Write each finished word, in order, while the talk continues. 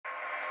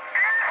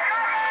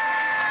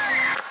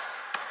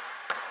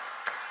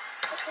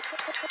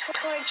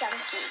Tour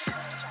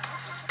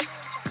junkies.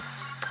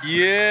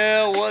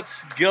 Yeah,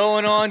 what's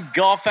going on,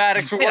 golf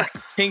addicts? We're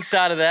working kinks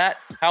out of that.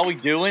 How we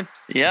doing?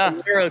 Yeah.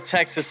 Valero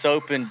Texas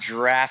Open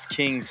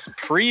DraftKings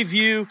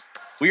preview.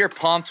 We are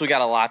pumped. We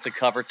got a lot to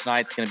cover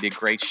tonight. It's going to be a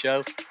great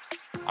show.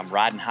 I'm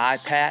riding high,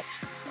 Pat.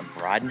 I'm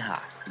riding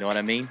high. You know what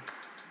I mean?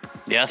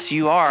 Yes,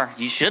 you are.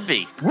 You should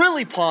be.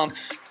 Really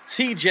pumped.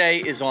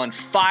 TJ is on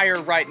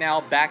fire right now.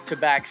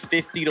 Back-to-back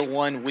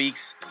 50-1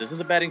 weeks. This isn't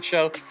the betting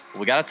show, but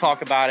we got to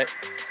talk about it.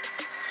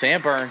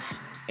 Sam Burns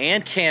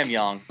and Cam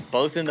Young,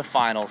 both in the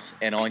finals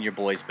and on your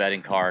boys'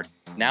 betting card.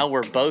 Now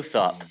we're both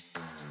up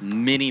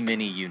many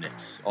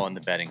units on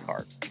the betting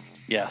card.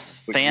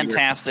 Yes,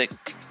 fantastic.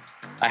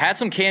 I had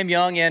some Cam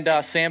Young and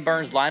Sam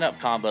Burns lineup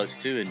combos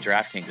too in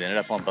DraftKings. I ended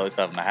up on both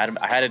of them. I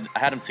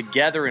had them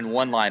together in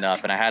one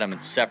lineup, and I had them in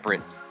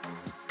separate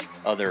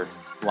other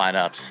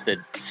lineups that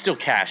still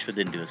cashed but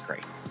didn't do as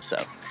great. So,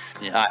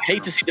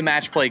 hate to see the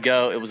match play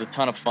go. It was a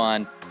ton of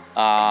fun.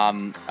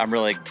 I'm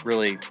really,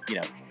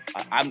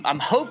 I'm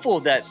hopeful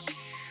that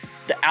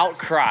the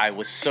outcry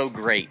was so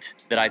great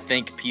that I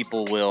think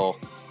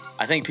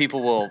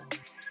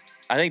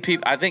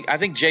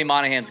Jay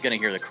Monahan's going to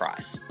hear the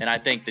cries, and I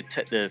think the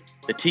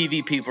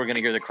TV people are going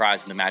to hear the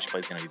cries, and the match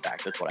play is going to be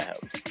back. That's what I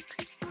hope.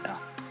 Yeah.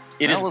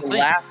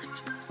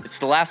 It's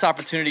the last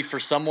opportunity for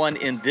someone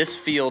in this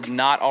field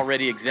not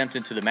already exempt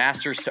into the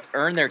Masters to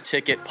earn their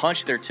ticket,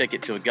 punch their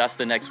ticket to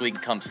Augusta next week,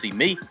 and come see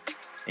me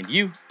and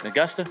you in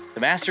Augusta, the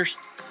Masters.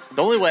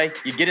 The only way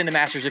you get in the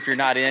Masters if you're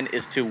not in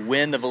is to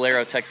win the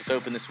Valero Texas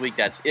Open this week.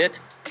 That's it.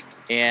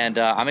 And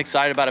I'm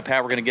excited about it,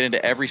 Pat. We're going to get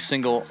into every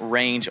single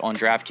range on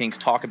DraftKings,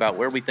 talk about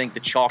where we think the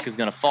chalk is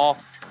going to fall,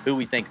 who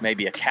we think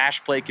maybe a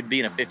cash play could be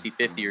in a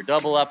 50-50 or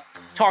double up,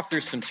 talk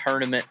through some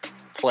tournament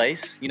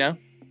plays,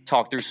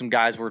 talk through some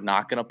guys we're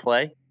not going to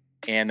play,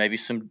 and maybe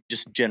some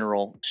just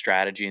general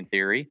strategy and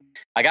theory.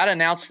 I want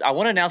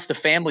to announce the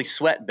Family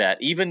Sweat Bet.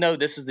 Even though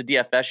this is the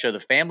DFS show, the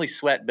Family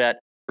Sweat Bet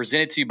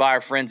presented to you by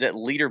our friends at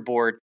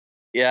Leaderboard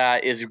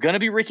is going to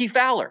be Ricky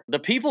Fowler. The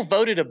people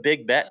voted a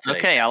big bet today.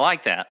 Okay, I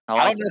like that.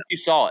 I don't know if you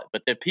saw it,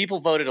 but the people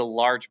voted a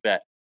large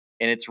bet.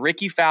 And it's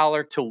Ricky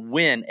Fowler to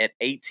win at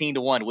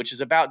 18-1, which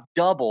is about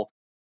double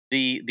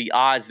the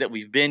odds that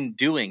we've been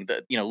doing.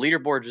 The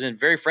Leaderboard has been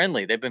very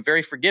friendly. They've been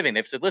very forgiving.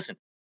 They've said, listen,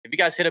 if you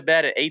guys hit a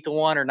bet at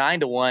 8-1 or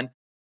 9-1,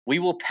 we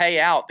will pay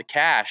out the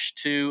cash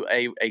to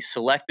a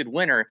selected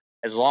winner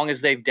as long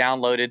as they've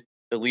downloaded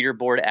the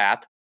Leaderboard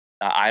app,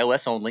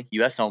 iOS only,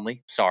 US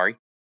only, sorry.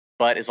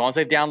 But as long as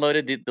they've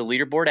downloaded the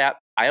Leaderboard app,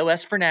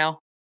 iOS for now,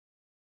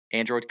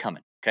 Android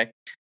coming, okay?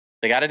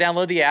 They got to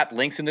download the app,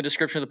 links in the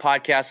description of the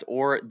podcast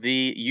or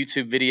the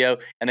YouTube video,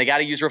 and they got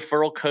to use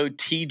referral code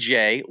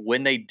TJ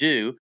when they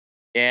do.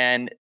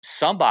 And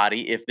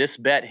somebody, if this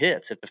bet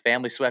hits, if the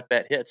Family Sweat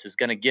bet hits, is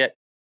going to get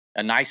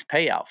a nice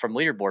payout from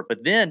Leaderboard.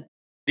 But then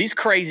these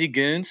crazy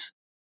goons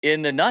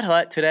in the Nut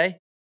Hut today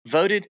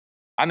voted.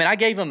 I mean, I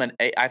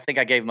think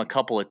I gave them a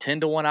couple of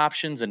 10-1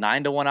 options, a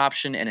 9-1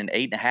 option, and an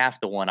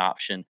 8.5-1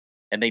 option.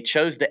 And they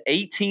chose the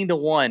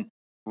 18-1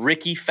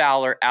 Ricky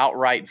Fowler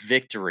outright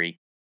victory.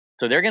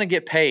 So they're going to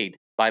get paid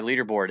by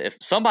Leaderboard. If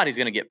somebody's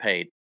going to get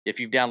paid, if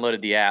you've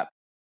downloaded the app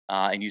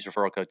and use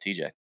referral code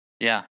TJ.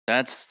 Yeah,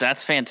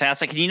 that's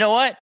fantastic. And you know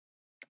what?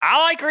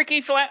 I like Ricky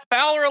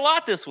Fowler a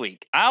lot this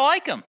week. I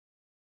like him.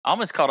 I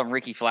almost called him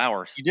Ricky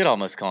Flowers. You did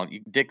almost call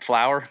him Dick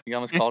Flower. You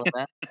almost called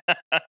him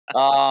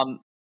that.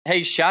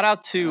 Hey, shout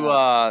out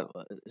to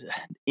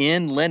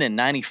In Lennon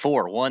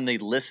 94. Won the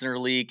Listener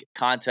League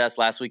contest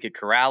last week at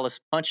Corrales,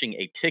 punching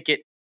a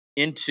ticket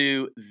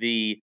into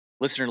the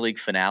Listener League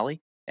finale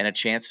and a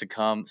chance to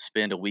come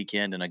spend a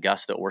weekend in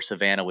Augusta or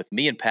Savannah with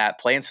me and Pat,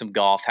 playing some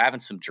golf, having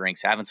some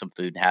drinks, having some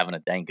food, and having a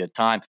dang good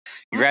time.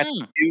 Congrats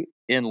to you,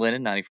 In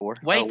Lennon 94.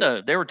 Wait,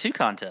 though, there were two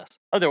contests.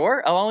 Oh, there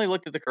were? I only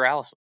looked at the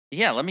Corrales one.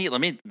 Yeah, let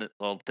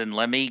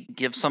me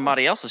give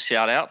somebody else a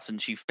shout out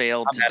since you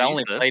failed to do so. I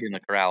only played in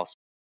the Corrales.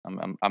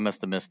 I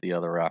must have missed the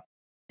other.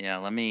 Yeah,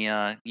 let me.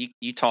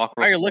 You talk.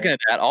 While you're looking at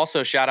that,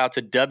 also shout out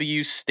to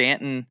W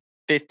Stanton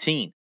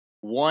 15.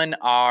 Won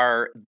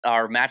our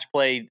match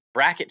play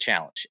bracket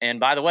challenge.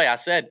 And by the way, I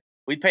said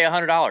we'd pay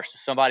 $100 to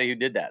somebody who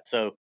did that.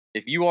 So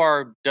if you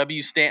are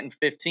W Stanton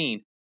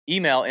 15,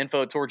 email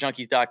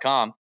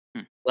info@tourjunkies.com.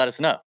 Let us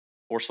know,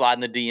 or slide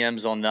in the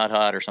DMs on Nut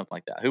Hut or something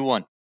like that. Who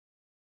won?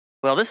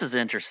 Well, this is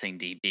interesting,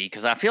 DB,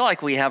 because I feel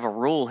like we have a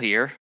rule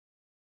here.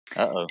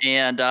 Uh-oh.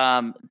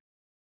 And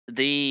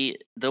the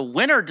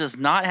winner does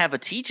not have a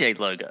TJ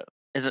logo.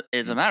 As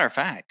a matter of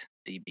fact,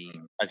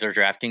 DB. Is there a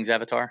DraftKings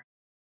avatar?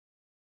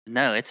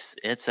 No,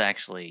 it's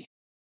actually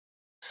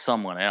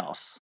someone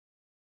else.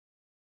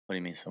 What do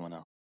you mean someone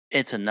else?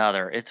 It's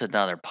another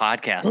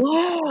podcast.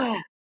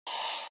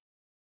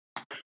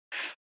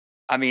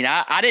 I mean,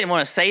 I didn't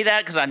want to say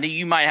that because I knew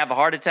you might have a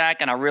heart attack,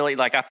 and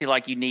I feel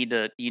like you need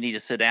to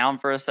sit down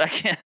for a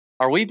second.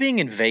 Are we being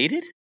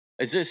invaded?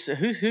 Is this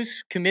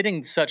who's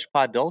committing such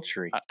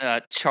podultery?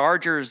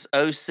 Chargers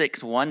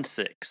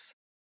 0616.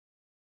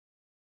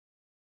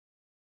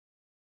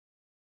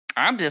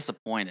 I'm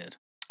disappointed.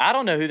 I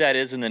don't know who that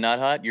is in the Nut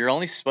Hut. You're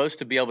only supposed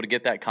to be able to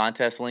get that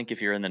contest link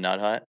if you're in the Nut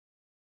Hut.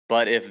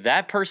 But if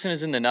that person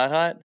is in the Nut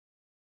Hut,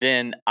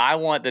 then I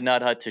want the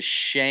Nut Hut to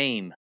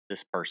shame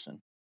this person.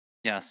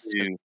 Yes.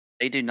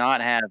 They do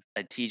not have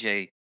a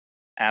TJ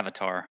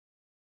avatar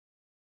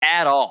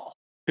at all.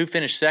 Who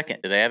finished second?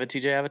 Do they have a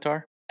TJ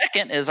avatar?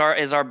 Second is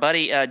our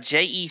buddy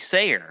J.E.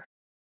 Sayer.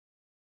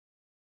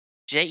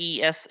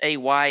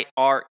 Jesayre.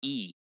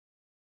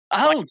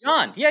 Oh,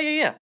 John.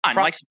 Yeah. John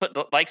likes to put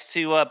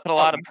a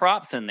lot of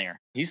props in there.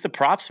 He's the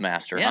props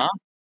master, Yeah. huh?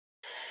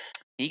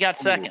 He got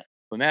second.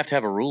 We may have to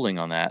have a ruling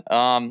on that.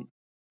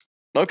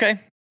 Okay,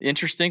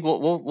 interesting.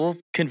 We'll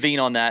convene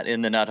on that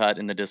in the Nut Hut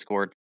in the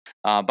Discord.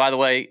 By the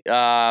way,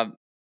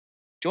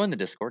 join the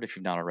Discord if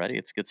you've not already.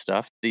 It's good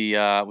stuff. We've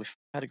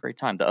had a great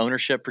time. The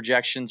ownership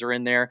projections are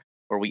in there,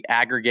 where we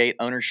aggregate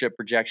ownership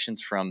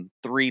projections from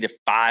 3 to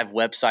 5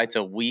 websites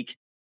a week.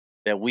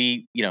 That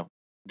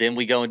then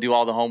we go and do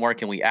all the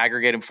homework and we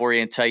aggregate them for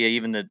you and tell you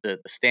even the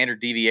standard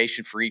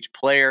deviation for each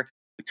player.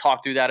 We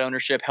talk through that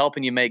ownership,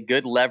 helping you make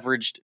good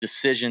leveraged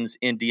decisions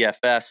in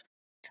DFS.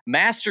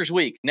 Masters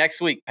Week next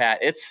week, Pat.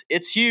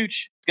 It's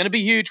huge. It's going to be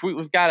huge.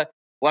 We've got to.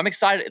 Well, I'm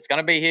excited. It's going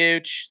to be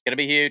huge. It's going to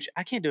be huge.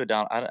 I can't do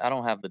a I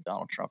don't have the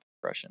Donald Trump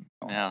impression.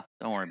 Yeah,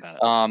 don't worry about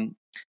it.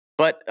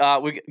 But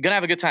we're going to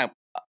have a good time.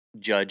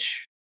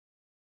 Judge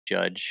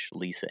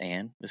Lisa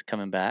Ann is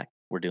coming back.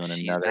 We're doing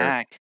She's another.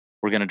 Back.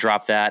 We're going to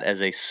drop that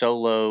as a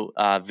solo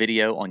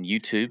video on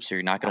YouTube, so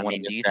you're not going to want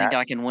to miss that. Do you think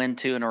I can win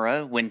 2 in a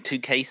row? Win 2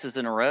 cases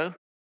in a row?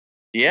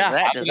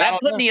 Yeah. Does that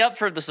put me up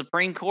for the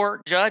Supreme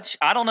Court, Judge?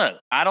 I don't know.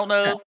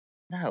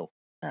 No.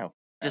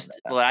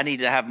 I need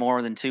to have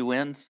more than 2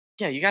 wins.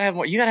 Yeah, you gotta have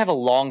more. You gotta have a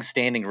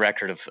long-standing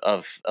record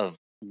of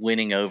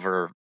winning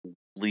over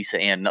Lisa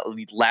Ann.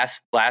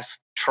 Last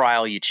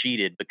trial you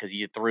cheated because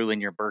you threw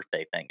in your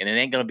birthday thing, and it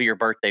ain't gonna be your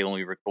birthday when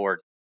we record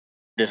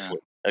this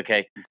week.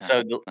 Okay,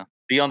 so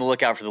be on the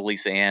lookout for the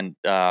Lisa Ann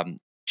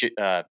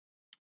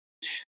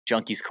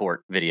Junkies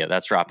Court video.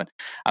 That's dropping.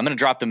 I'm going to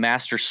drop the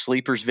Master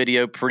Sleepers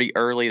video pretty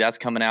early. That's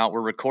coming out.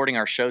 We're recording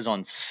our shows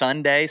on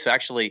Sunday. So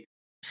actually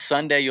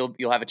Sunday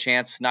you'll have a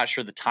chance, not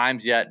sure the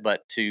times yet,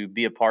 but to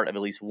be a part of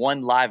at least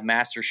one live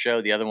Master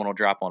show. The other one will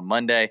drop on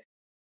Monday.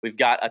 We've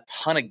got a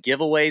ton of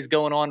giveaways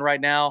going on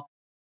right now.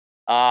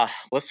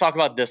 Let's talk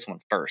about this one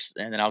first,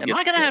 and then Am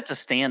I going to have to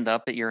stand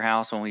up at your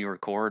house when we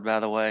record, by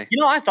the way?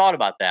 I thought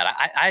about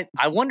that.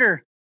 I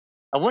wonder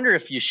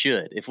if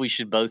we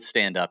should both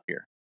stand up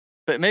here.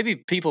 But maybe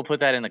people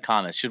put that in the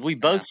comments. Should we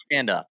both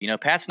stand up?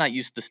 Pat's not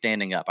used to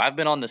standing up. I've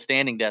been on the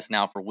standing desk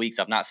now for weeks.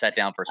 I've not sat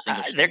down for a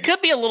single There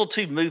could be a little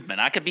too movement.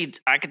 I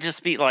could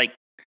just be like,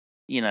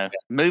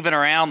 moving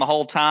around the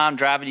whole time,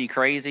 driving you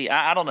crazy.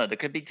 I don't know. There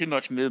could be too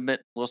much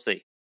movement. We'll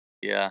see.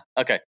 Yeah.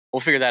 Okay. We'll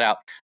figure that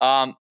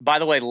out. By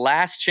the way,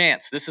 last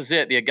chance. This is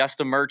it. The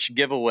Augusta merch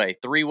giveaway.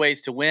 3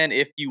 ways to win.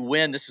 If you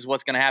win, this is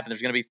what's going to happen.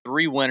 There's going to be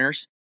 3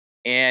 winners.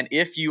 And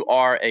if you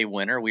are a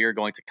winner, we are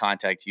going to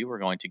contact you. We're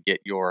going to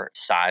get your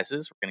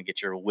sizes. We're going to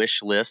get your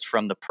wish list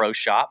from the pro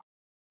shop.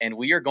 And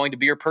we are going to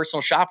be your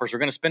personal shoppers. We're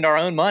going to spend our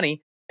own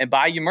money and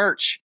buy you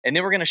merch. And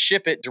then we're going to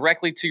ship it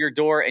directly to your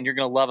door, and you're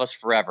going to love us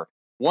forever.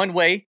 One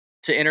way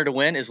to enter to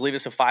win is leave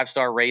us a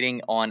 5-star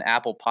rating on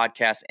Apple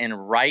Podcasts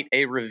and write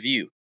a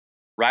review.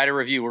 Write a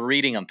review. We're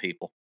reading them,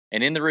 people.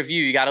 And in the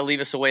review, you got to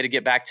leave us a way to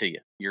get back to you.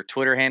 Your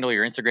Twitter handle,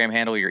 your Instagram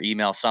handle, your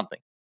email, something.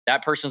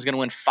 That person's going to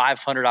win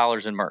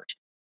 $500 in merch.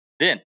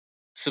 Then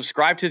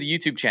subscribe to the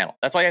YouTube channel.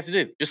 That's all you have to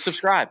do. Just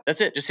subscribe.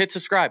 That's it. Just hit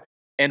subscribe.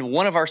 And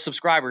one of our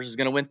subscribers is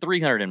going to win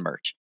 $300 in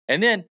merch.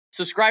 And then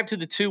subscribe to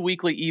the 2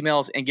 weekly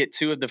emails and get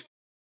 2 of the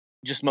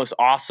just most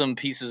awesome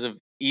pieces of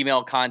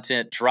email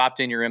content dropped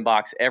in your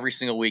inbox every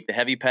single week. The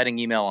heavy petting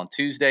email on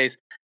Tuesdays,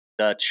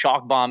 the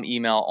chalk bomb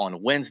email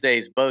on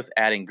Wednesdays, both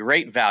adding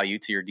great value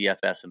to your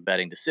DFS and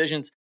betting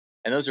decisions.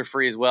 And those are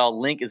free as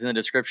well. Link is in the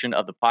description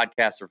of the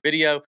podcast or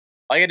video.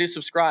 All you got to do is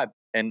subscribe.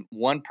 And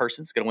one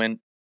person's going to win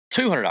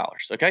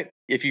 $200. Okay.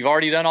 If you've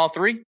already done all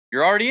 3,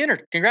 you're already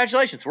entered.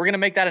 Congratulations. We're going to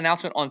make that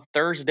announcement on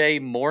Thursday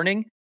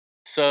morning.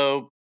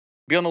 So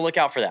be on the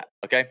lookout for that.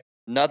 Okay.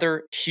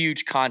 Another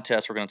huge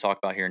contest we're going to talk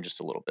about here in just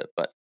a little bit.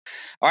 But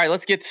all right,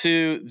 let's get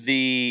to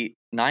the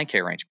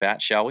 9K range,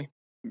 Pat, shall we?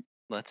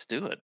 Let's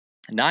do it.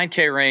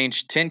 9K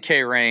range,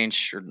 10K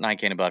range, or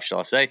 9K and above, shall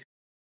I say.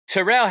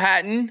 Tyrrell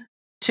Hatton,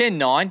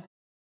 10-9.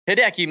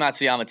 Hideki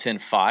Matsuyama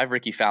 10-5,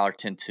 Ricky Fowler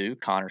 10-2,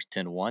 Connors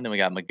 10-1. Then we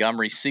got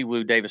Montgomery,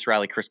 Siwoo, Davis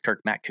Riley, Chris Kirk,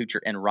 Matt Kuchar,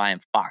 and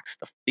Ryan Fox.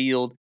 The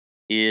field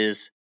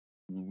is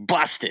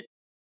busted.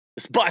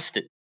 It's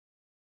busted.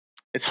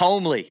 It's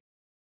homely.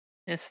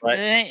 It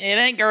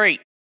ain't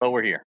great. But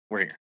we're here.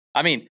 We're here.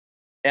 I mean,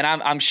 and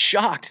I'm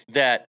shocked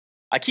that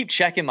I keep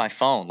checking my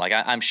phone. Like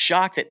I'm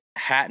shocked that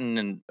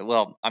Hatton a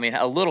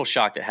little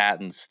shocked that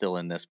Hatton's still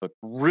in this, but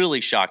really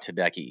shocked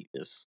Hideki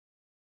is.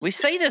 We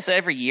say this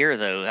every year,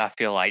 though. I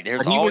feel like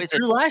there's he always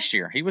withdrew last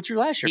year. He withdrew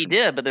last year. He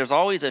did, but there's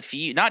always a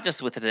few. Not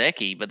just with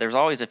Hideki, but there's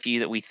always a few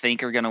that we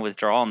think are going to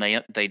withdraw,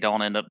 and they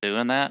don't end up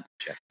doing that.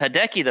 Check.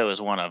 Hideki though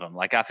is one of them.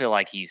 Like I feel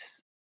like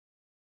he's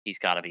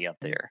got to be up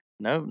there.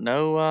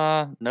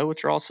 No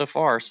withdrawals so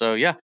far. So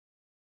yeah,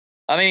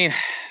 I mean,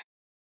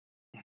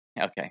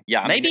 Okay.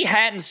 Yeah. Maybe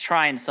Hatton's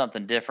trying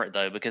something different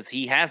though, because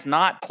he has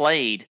not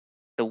played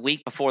the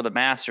week before the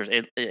Masters.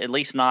 At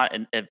least not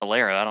at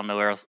Valero. I don't know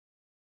where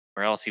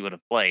else he would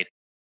have played.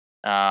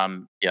 Yeah.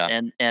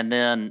 And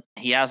then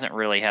he hasn't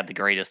really had the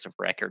greatest of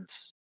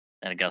records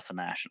at Augusta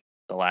National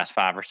the last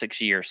 5 or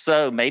 6 years.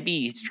 So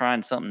maybe he's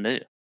trying something new.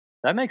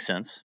 That makes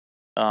sense.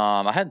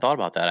 I hadn't thought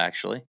about that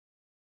actually.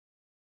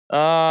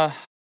 I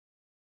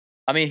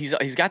mean,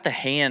 he's got the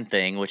hand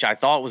thing, which I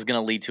thought was going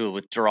to lead to a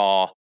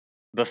withdrawal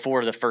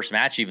before the first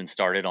match even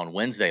started on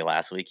Wednesday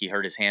last week. He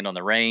hurt his hand on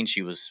the range.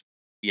 He was,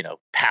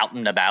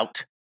 pouting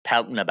about,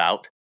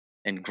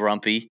 and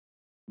grumpy.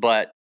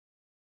 But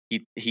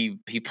he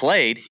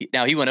played.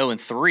 Now he went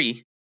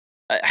 0-3.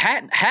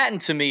 Hatton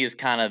to me is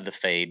kind of the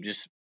fade.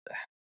 Just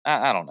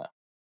I don't know.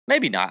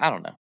 Maybe not. I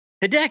don't know.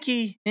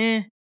 Hideki,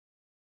 maybe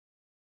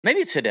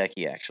it's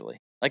Hideki actually.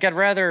 Like I'd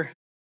rather.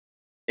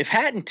 If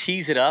Hatton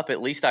tees it up,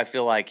 at least I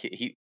feel like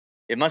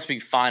it must be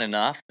fine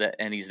enough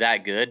and he's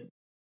that good.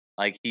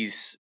 Like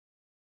he's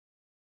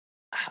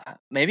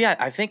maybe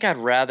I think I'd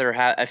rather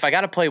have if I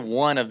got to play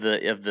one of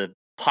the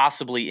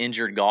possibly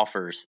injured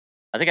golfers.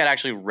 I think I'd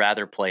actually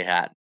rather play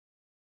Hatton.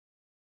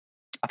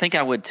 I think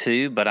I would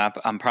too, but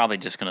I'm probably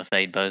just going to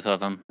fade both of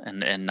them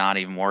and not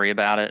even worry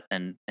about it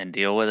and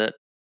deal with it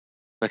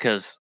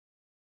because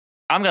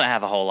I'm going to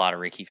have a whole lot of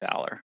Ricky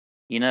Fowler.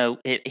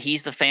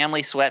 He's the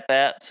family sweat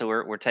bet, so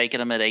we're taking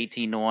him at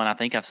 18-1. I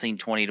think I've seen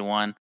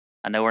 20-1.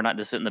 I know we're not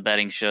just in the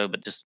betting show,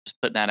 but just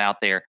putting that out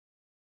there.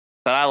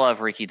 But I love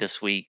Ricky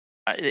this week.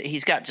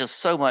 He's got just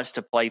so much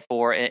to play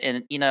for,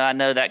 and I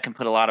know that can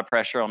put a lot of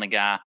pressure on the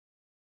guy.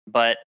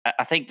 But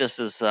I think this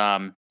is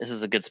a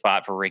good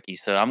spot for Ricky.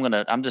 So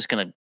I'm just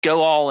gonna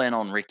go all in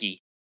on Ricky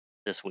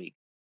this week.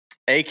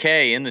 AK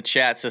in the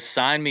chat says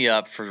sign me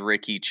up for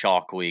Ricky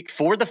Chalk Week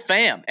for the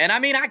fam. And I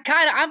mean I'm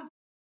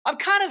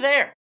kind of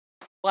there.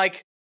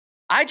 Like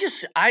I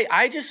just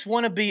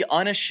want to be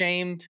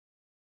unashamed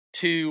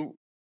to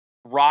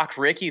rock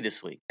Ricky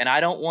this week. And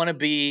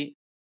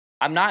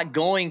I'm not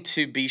going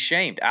to be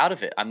shamed out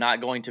of it. I'm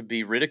not going to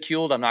be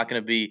ridiculed. I'm not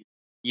going to be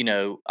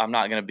I'm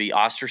not going to be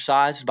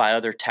ostracized by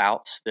other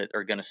touts that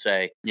are going to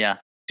say, "Yeah,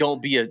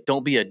 don't be a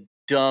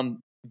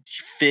dumb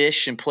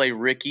fish and play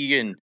Ricky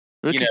and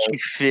look at you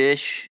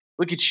fish.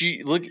 Look at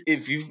you. Look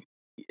if you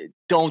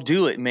don't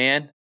do it,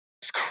 man.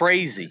 It's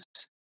crazy.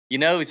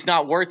 It's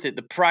not worth it.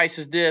 The price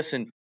is this,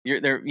 and you're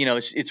there.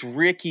 It's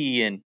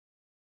Ricky and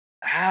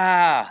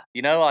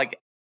like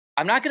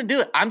I'm not going to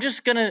do it. I'm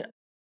just gonna.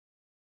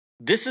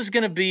 This is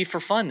going to be for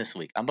fun this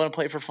week. I'm going to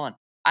play it for fun.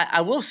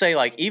 I will say,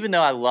 like, even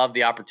though I love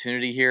the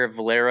opportunity here of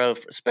Valero,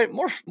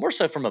 more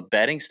so from a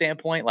betting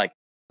standpoint, like,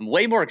 I'm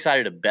way more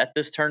excited to bet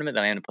this tournament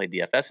than I am to play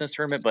DFS in this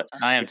tournament. But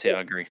I am too.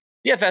 I agree.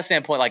 DFS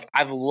standpoint, like,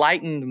 I've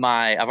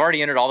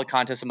already entered all the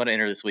contests I'm going to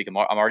enter this week. I'm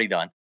already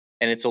done.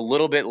 And it's a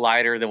little bit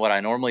lighter than what I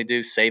normally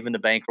do, saving the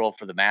bankroll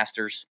for the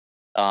Masters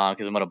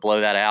because I'm going to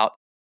blow that out.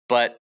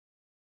 But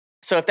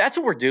so if that's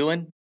what we're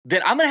doing,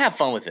 then I'm going to have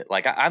fun with it.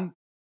 Like, I'm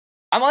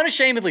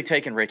unashamedly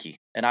taking Ricky,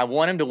 and I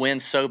want him to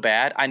win so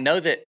bad. I know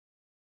that,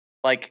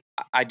 like,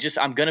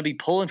 I'm going to be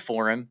pulling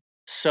for him.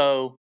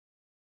 So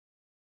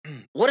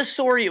what a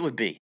story it would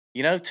be,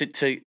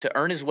 to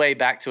earn his way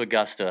back to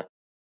Augusta,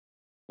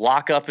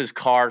 lock up his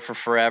card for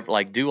forever,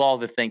 like do all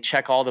the thing,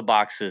 check all the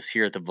boxes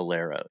here at the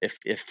Valero. If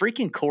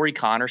freaking Corey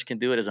Connors can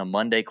do it as a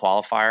Monday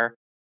qualifier,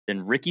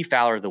 then Ricky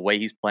Fowler, the way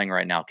he's playing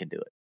right now, can do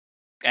it.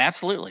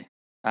 Absolutely.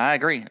 I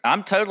agree.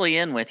 I'm totally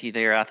in with you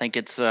there. I think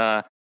it's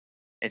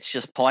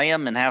just play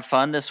him and have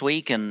fun this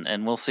week,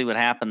 and we'll see what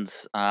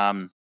happens.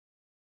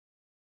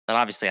 But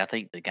obviously, I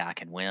think the guy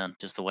can win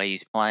just the way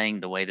he's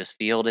playing, the way this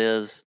field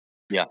is.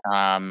 Yeah.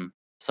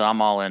 So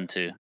I'm all in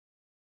too.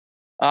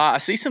 I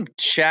see some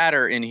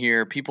chatter in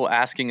here, people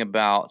asking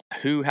about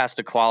who has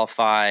to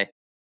qualify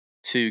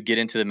to get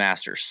into the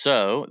Masters.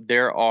 So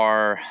there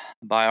are,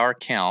 by our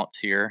count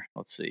here,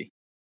 let's see.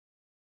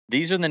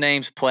 These are the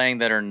names playing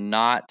that are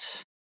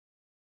not.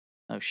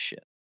 Oh,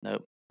 shit.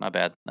 Nope. My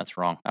bad. That's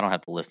wrong. I don't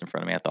have the list in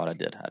front of me. I thought I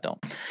did. I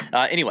don't.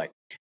 Anyway,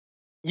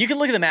 you can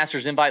look at the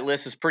Masters invite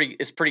list.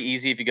 It's pretty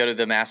easy if you go to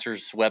the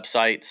Masters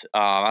website.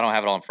 I don't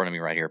have it all in front of me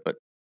right here, but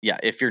yeah,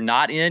 if you're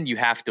not in, you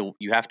have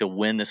to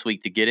win this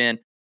week to get in.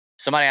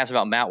 Somebody asked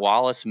about Matt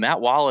Wallace.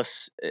 Matt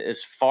Wallace,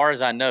 as far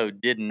as I know,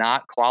 did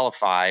not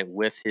qualify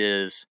with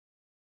his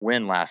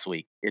win last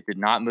week. It did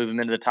not move him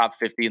into the top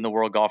 50 in the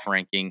world golf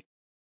ranking.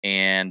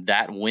 And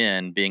that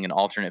win, being an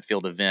alternate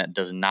field event,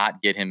 does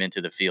not get him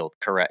into the field.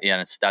 Correct.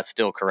 Yeah, that's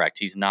still correct.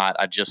 He's not.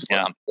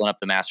 I'm pulling up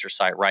the Masters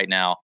site right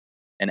now.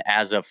 And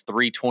as of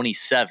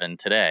 3:27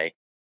 today,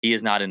 he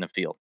is not in the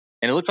field.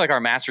 And it looks like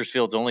our Masters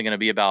field's only going to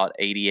be about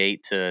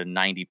 88 to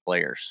 90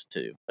 players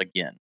too,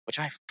 again, which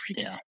I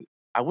freaking hate.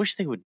 I wish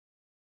they would.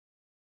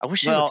 I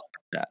wish they would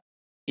stop that.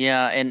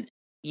 Yeah, and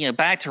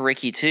back to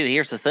Ricky too.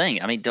 Here's the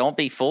thing. I mean, don't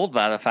be fooled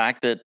by the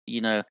fact that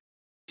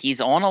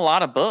he's on a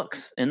lot of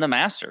books in the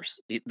Masters.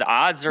 The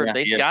odds are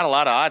they've got a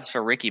lot of odds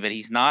for Ricky, but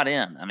he's not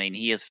in. I mean,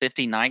 he is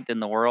 59th in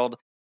the world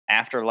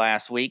after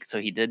last week, so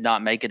he did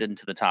not make it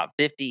into the top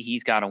 50.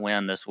 He's got to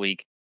win this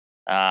week.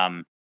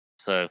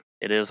 So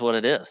it is what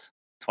it is.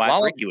 That's why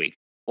it's Ricky week.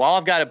 While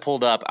I've got it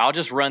pulled up, I'll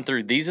just run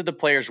through. These are the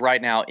players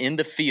right now in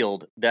the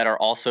field that are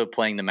also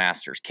playing the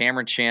Masters: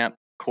 Cameron Champ,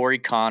 Corey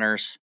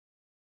Connors,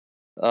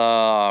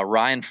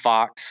 Ryan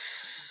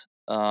Fox,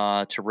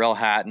 Terrell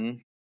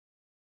Hatton.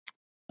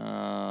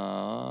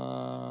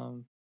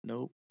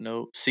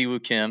 Nope.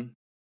 Siwoo Kim,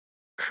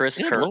 Chris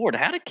Good Kirk. Lord,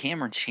 how did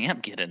Cameron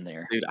Champ get in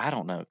there? Dude, I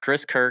don't know.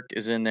 Chris Kirk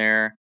is in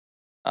there.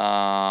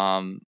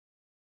 Hideki,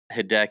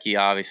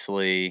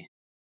 obviously.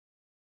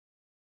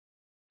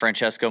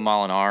 Francesco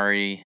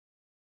Molinari.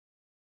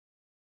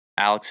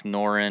 Alex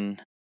Noren.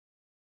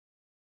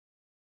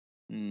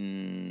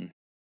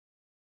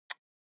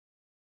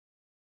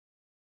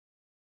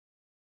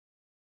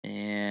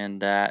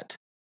 And that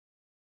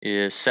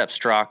is Sepp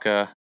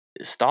Straka.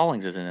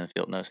 Stallings isn't in the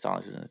field. No,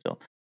 Stallings isn't in the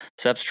field.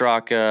 Sepp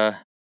Straka.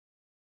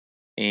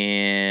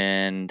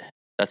 And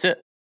that's it.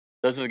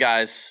 Those are the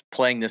guys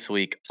playing this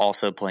week,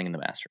 also playing in the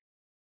Masters.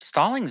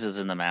 Stallings is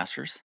in the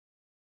Masters.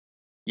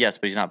 Yes,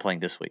 but he's not playing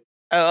this week.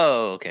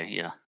 Oh, okay.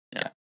 Yeah.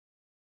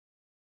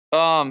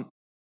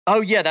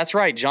 Oh, yeah, that's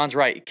right. John's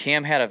right.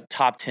 Cam had a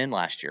top 10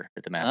 last year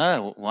at the Masters.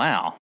 Oh,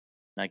 wow.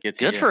 That gets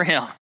good you for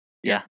him.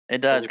 Yeah,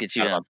 it does get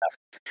you in. All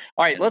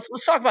right, let's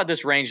talk about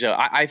this range, though.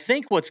 I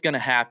think what's going to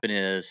happen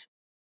is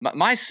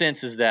my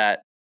sense is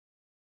that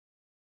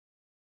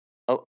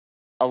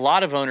a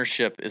lot of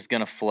ownership is going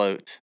to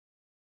float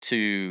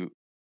to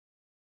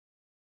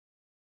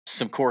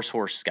some course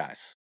horse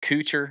guys.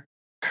 Kuchar,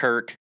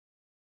 Kirk.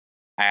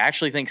 I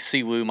actually think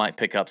Siwoo might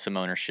pick up some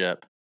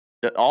ownership.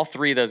 All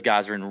three of those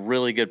guys are in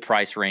really good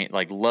price range,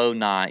 like low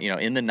nine,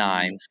 in the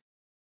nines.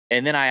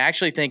 And then I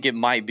actually think it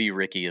might be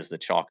Ricky as the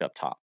chalk up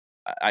top.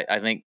 I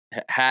think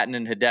Hatton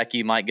and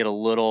Hideki might get a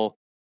little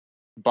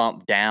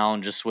bump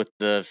down just with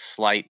the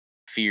slight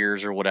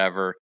fears or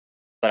whatever.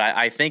 But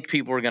I think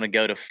people are going to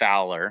go to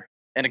Fowler.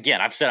 And again,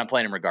 I've said I'm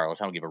playing him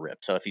regardless. I don't give a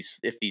rip. So if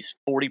he's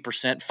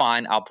 40%,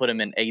 fine. I'll put him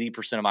in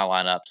 80% of my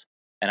lineups,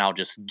 and I'll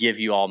just give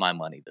you all my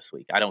money this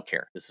week. I don't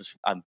care.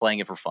 I'm playing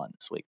it for fun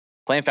this week.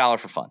 Playing Fowler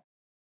for fun.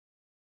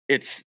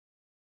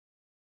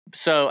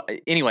 So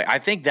anyway, I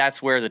think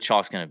that's where the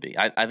chalk's going to be.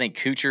 I think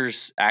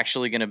Kuchar's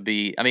actually going to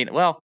be. I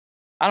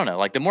don't know.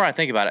 Like, the more I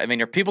think about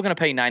it, are people going to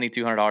pay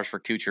 $9,200 for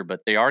Kuchar? But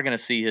they are going to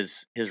see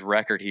his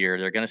record here.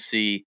 They're going to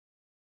see,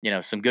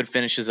 some good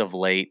finishes of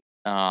late.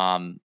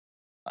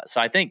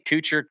 So I think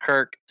Kuchar,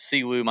 Kirk,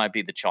 Siwoo might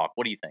be the chalk.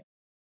 What do you think?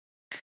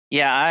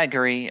 Yeah, I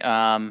agree.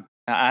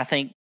 I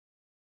think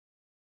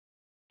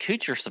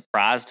Kuchar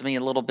surprised me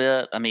a little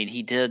bit.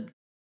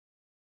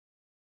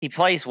 He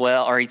plays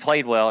well, or he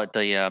played well at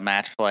the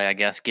match play, I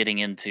guess, getting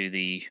into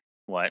the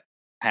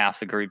half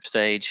the group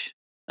stage.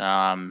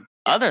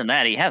 Other than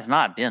that, he has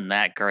not been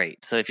that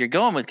great. So if you're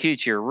going with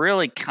Kuchar, you're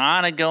really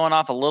kind of going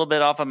off a little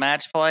bit off a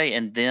match play,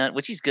 and then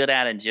which he's good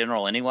at in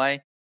general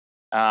anyway.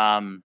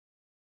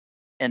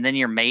 And then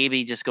you're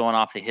maybe just going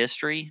off the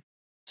history.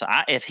 So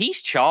if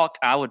he's chalk,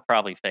 I would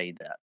probably fade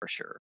that for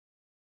sure.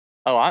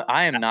 Oh,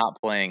 I am not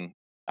playing.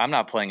 I'm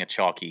not playing a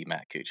chalky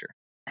Matt Kuchar.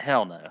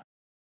 Hell no.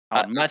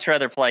 I'd much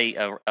rather play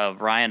a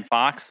Ryan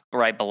Fox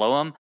right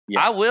below him.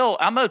 Yeah.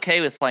 I'm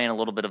okay with playing a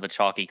little bit of a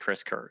chalky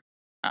Chris Kirk.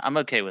 I'm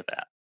okay with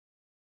that.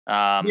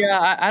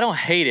 I don't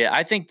hate it.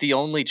 I think the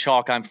only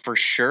chalk I'm for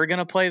sure going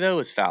to play, though,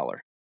 is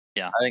Fowler.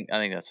 Yeah. I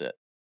think that's it.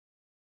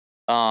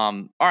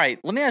 All right,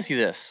 let me ask you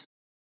this.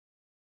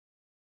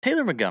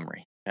 Taylor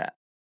Montgomery, Pat.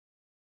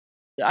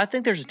 I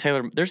think there's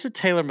a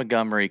Taylor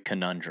Montgomery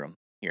conundrum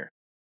here,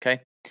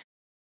 okay?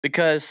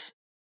 Because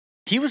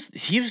he was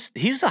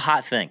the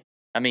hot thing.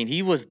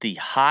 He was the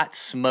hot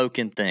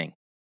smoking thing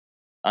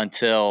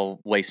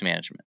until Waste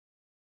Management.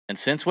 And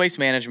since Waste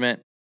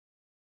Management,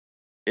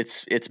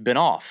 it's been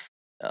off.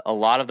 A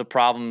lot of the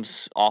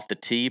problems off the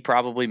tee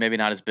probably maybe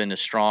not has been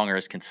as strong or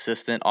as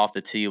consistent off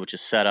the tee, which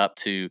is set up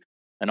to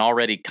an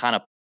already kind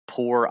of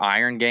poor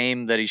iron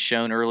game that he's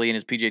shown early in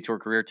his PGA Tour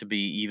career to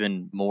be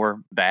even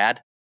more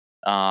bad.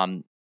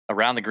 Around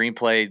the green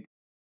play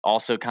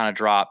also kind of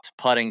dropped.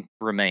 Putting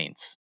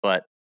remains.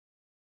 But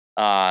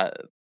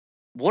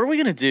what are we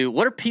going to do?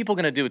 What are people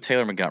going to do with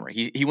Taylor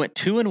Montgomery? He went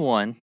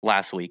 2-1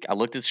 last week. I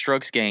looked at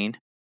strokes gained.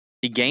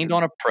 He gained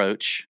on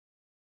approach.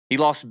 He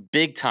lost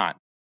big time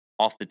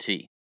off the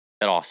tee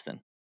at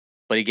Austin,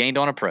 but he gained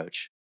on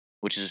approach,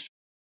 which is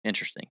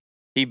interesting.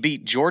 He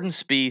beat Jordan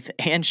Spieth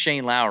and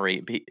Shane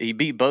Lowry. He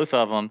beat both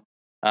of them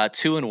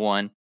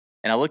 2-1.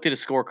 And I looked at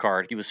his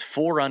scorecard. He was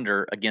 4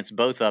 under against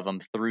both of them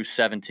through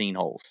 17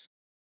 holes.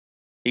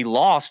 He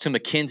lost to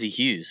Mackenzie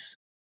Hughes,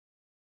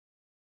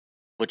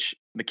 which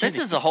this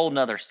is a whole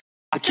nother.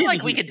 I feel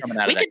like we could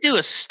do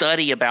a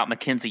study about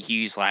Mackenzie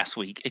Hughes last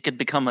week. It could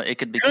become.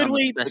 Could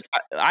we?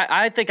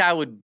 I think I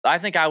would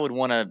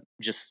want to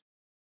just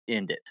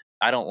end it.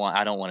 I don't want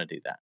to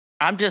do that.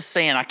 I'm just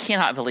saying I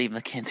cannot believe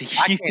Mackenzie Hughes.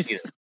 I can't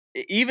either.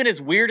 Even as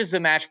weird as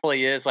the match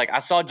play is, like I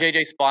saw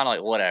JJ Spawn,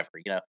 like whatever,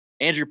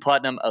 Andrew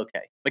Putnam,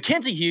 okay.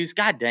 Mackenzie Hughes,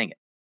 god dang it.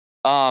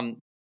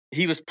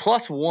 He was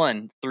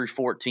 +1 through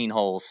 14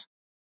 holes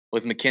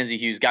with Mackenzie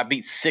Hughes. Got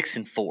beat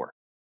 6-4.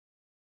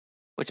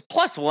 Which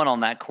 +1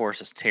 on that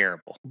course is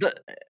terrible.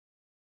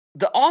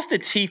 the off the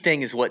tee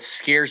thing is what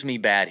scares me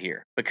bad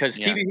here because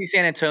Yeah. TBC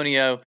San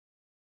Antonio,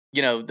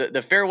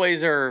 the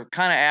fairways are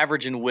kind of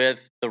average in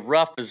width. The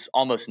rough is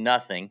almost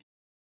nothing.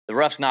 The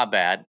rough's not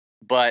bad,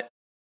 but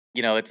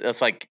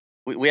it's like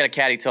we had a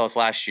caddy tell us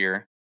last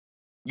year,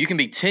 you can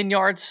be 10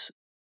 yards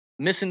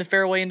missing the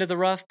fairway into the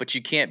rough, but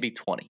you can't be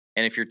 20.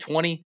 And if you're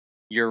 20,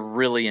 you're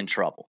really in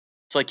trouble.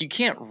 So like you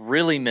can't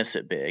really miss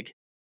it big.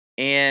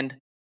 And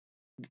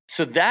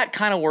so that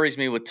kind of worries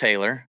me with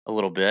Taylor a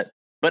little bit.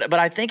 But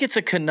I think it's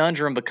a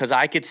conundrum because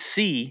I could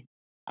see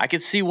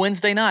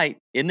Wednesday night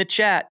in the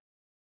chat.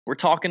 We're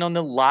talking on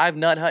the live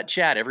Nut Hut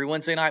chat every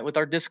Wednesday night with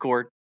our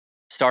Discord,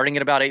 starting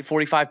at about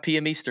 8:45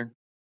 p.m. Eastern.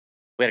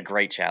 We had a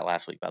great chat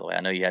last week, by the way. I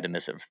know you had to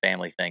miss it,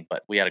 family thing,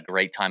 but we had a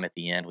great time at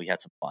the end. We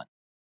had some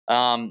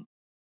fun.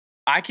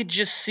 I could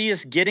just see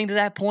us getting to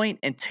that point,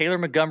 and Taylor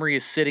Montgomery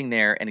is sitting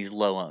there, and he's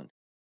low owned,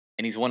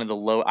 and he's one of the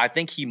low. I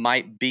think he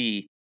might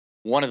be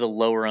one of the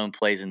lower owned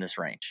plays in this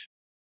range.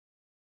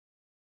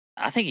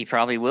 I think he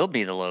probably will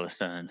be the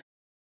lowest owned.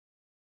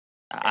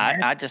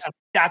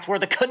 That's where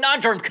the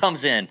conundrum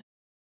comes in.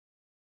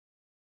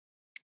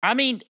 I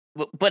mean,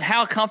 but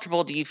how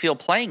comfortable do you feel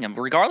playing him,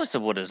 regardless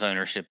of what his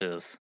ownership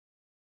is?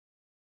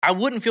 I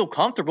wouldn't feel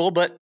comfortable,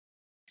 but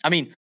I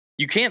mean,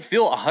 you can't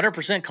feel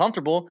 100%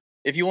 comfortable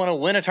if you want to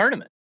win a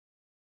tournament.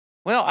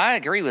 Well, I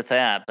agree with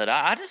that, but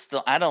I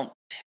don't.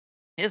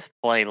 His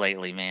play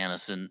lately, man,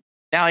 has been.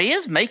 Now he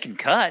is making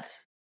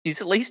cuts.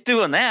 He's at least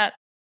doing that,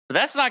 but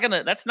that's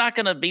not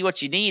gonna be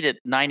what you need at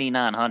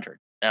 9,900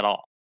 at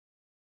all.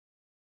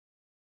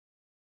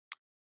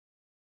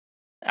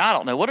 I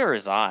don't know. What are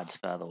his odds,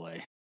 by the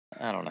way?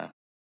 I don't know.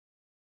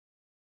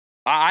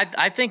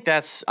 I think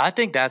that's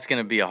going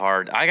to be a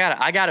hard.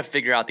 I got to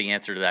figure out the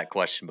answer to that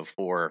question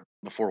before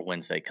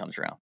Wednesday comes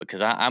around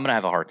because I'm going to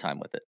have a hard time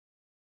with it.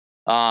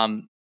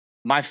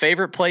 My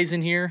favorite plays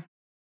in here,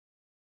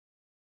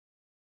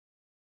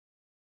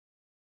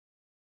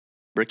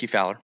 Ricky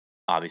Fowler,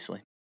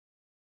 obviously.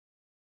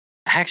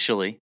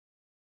 Actually,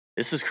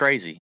 this is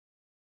crazy.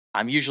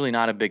 I'm usually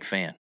not a big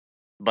fan,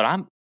 but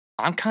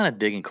I'm kind of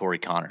digging Corey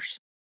Connors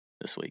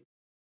this week.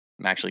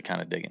 I'm actually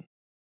kind of digging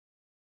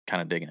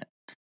it.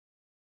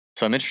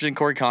 So I'm interested in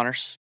Corey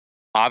Connors.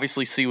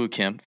 Obviously, Siwoo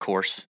Kim, of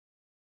course.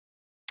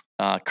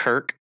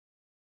 Kirk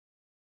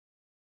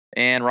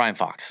and Ryan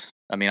Fox.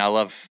 I mean, I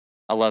love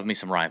me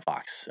some Ryan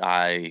Fox.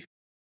 I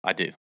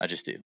do. I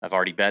just do. I've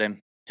already bet him.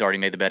 He's already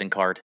made the betting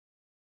card.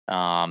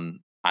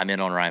 I'm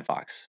in on Ryan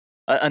Fox.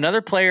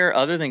 Another player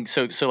other than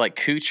so like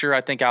Kuchar,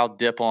 I think I'll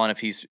dip on if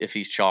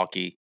he's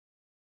chalky.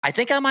 I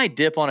think I might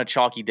dip on a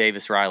chalky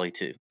Davis Riley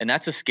too, and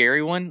that's a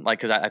scary one. Like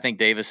because I think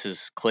Davis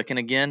is clicking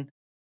again,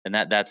 and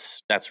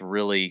that's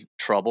really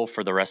trouble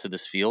for the rest of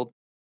this field.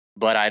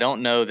 But I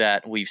don't know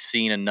that we've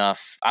seen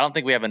enough. I don't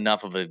think we have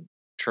enough of a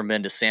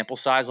tremendous sample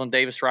size on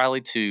Davis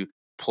Riley to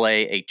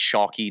play a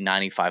chalky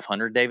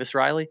 9,500 Davis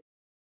Riley.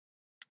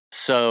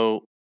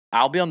 So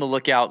I'll be on the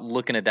lookout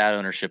looking at that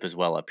ownership as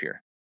well up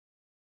here.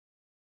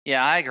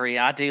 Yeah, I agree.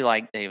 I do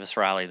like Davis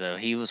Riley, though.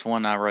 He was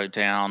one I wrote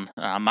down.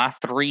 My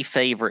three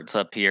favorites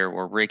up here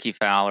were Ricky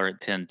Fowler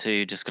at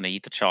 10-2, just going to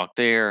eat the chalk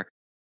there,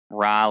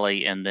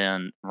 Riley, and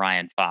then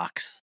Ryan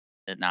Fox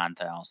at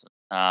 9,000.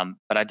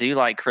 But I do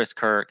like Chris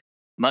Kirk.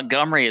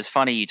 Montgomery, it's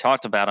funny you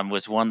talked about him,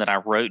 was one that I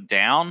wrote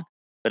down,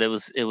 but it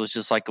was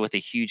just like with a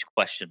huge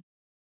question.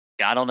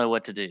 I don't know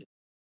what to do.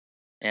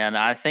 And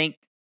I think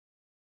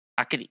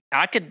I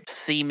could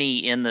see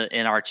me in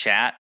our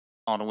chat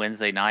on a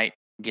Wednesday night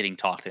getting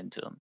talked into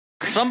him.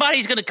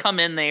 Somebody's going to come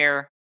in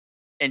there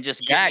and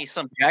just give me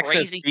some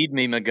crazy. Says feed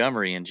me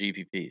Montgomery and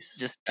GPPs.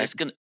 Just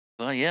gonna.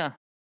 Well, yeah.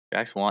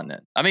 Jack's wanting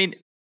it. I mean,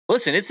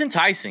 listen, it's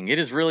enticing. It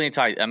is really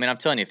enticing. I mean, I'm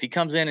telling you, if he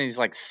comes in and he's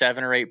like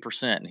 7 or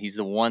 8%, and he's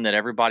the one that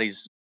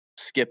everybody's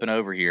skipping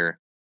over here,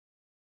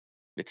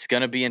 it's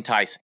going to be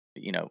enticing.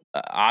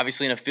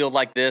 Obviously, in a field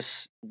like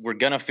this, we're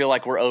going to feel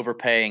like we're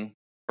overpaying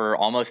for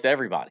almost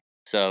everybody.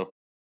 So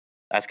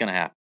that's going to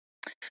happen.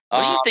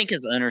 What do you think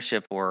his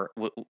ownership were?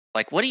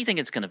 Like, what do you think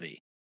it's going to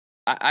be?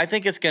 I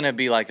think it's going to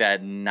be like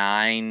that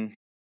 9%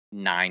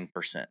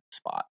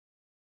 spot.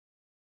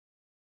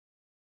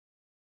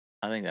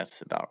 I think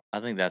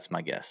that's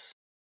my guess.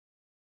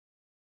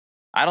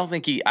 I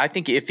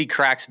think if he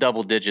cracks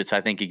double digits,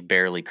 I think he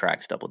barely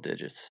cracks double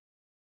digits.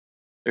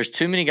 There's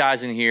too many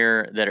guys in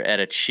here that are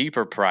at a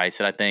cheaper price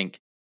that I think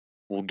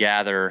will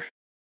gather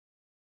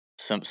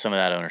some of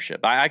that ownership.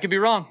 I could be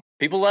wrong.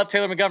 People love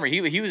Taylor Montgomery.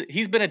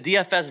 He's been a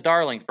DFS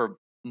darling for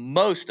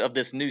most of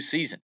this new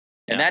season.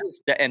 Yeah.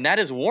 And that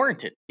is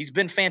warranted. He's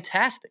been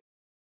fantastic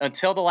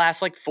until the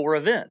last like 4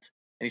 events.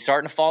 And he's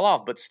starting to fall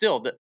off. But still,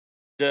 the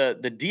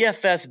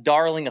DFS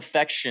darling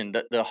affection,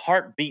 the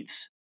heart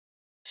beats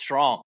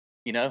strong,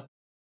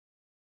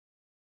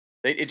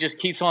 It just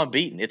keeps on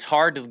beating. It's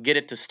hard to get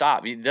it to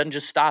stop. It doesn't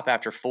just stop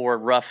after 4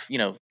 rough,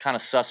 kind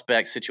of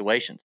suspect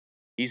situations.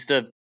 He's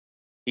the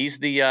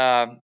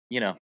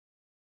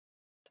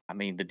I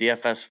mean, the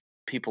DFS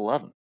people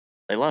love him.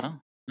 They love him.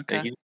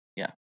 Okay.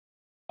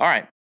 All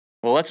right.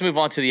 Well, let's move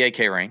on to the AK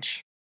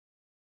range.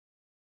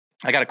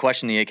 I got a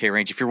question in the AK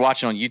range. If you're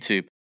watching on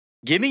YouTube,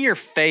 Give me your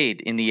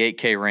fade in the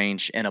 8K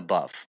range and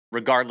above,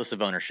 regardless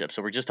of ownership.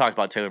 So we just talked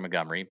about Taylor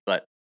Montgomery,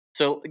 but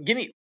so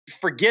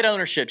forget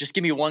ownership. Just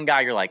give me one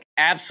guy you're like,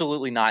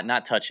 absolutely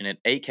not touching it.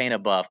 8K and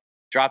above.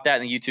 Drop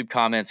that in the YouTube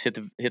comments. Hit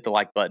the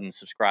like button.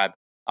 Subscribe,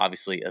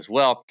 obviously, as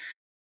well.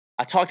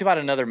 I talked about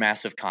another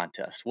massive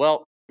contest.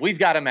 Well, we've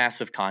got a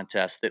massive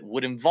contest that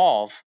would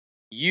involve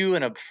you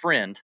and a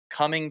friend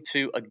coming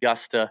to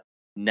Augusta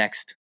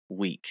next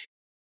week.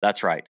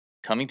 That's right.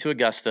 Coming to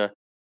Augusta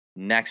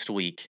next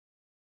week.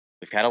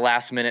 We've had a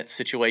last-minute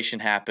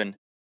situation happen.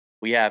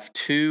 We have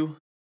 2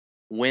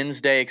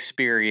 Wednesday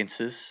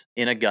experiences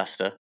in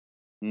Augusta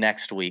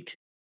next week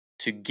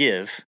to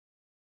give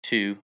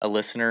to a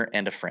listener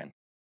and a friend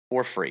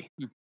for free.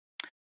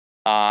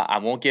 I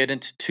won't get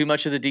into too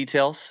much of the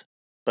details,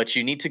 but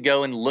you need to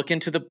go and look in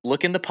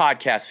the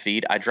podcast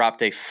feed. I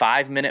dropped a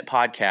 5-minute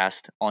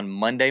podcast on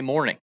Monday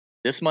morning,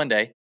 this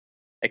Monday,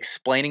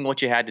 explaining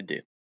what you had to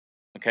do.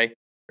 Okay,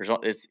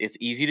 it's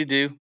easy to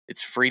do.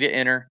 It's free to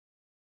enter.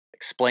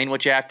 Explain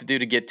what you have to do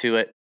to get to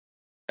it.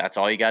 That's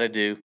all you got to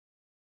do.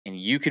 And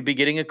you could be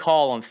getting a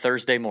call on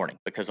Thursday morning,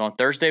 because on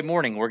Thursday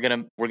morning we're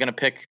gonna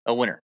pick a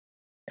winner,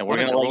 and we're What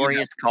a gonna let you know.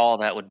 glorious call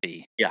that would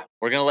be. Yeah,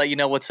 we're gonna let you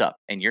know what's up,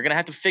 and you're gonna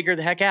have to figure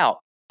the heck out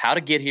how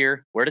to get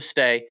here, where to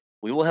stay.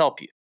 We will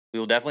help you. We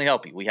will definitely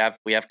help you. We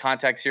have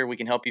contacts here. We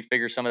can help you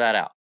figure some of that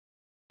out.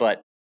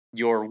 But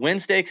your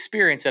Wednesday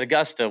experience at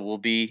Augusta will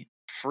be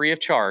free of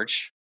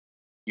charge.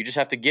 You just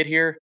have to get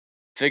here,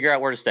 figure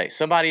out where to stay.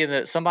 Somebody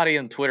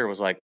in Twitter was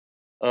like,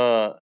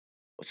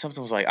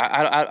 something was like,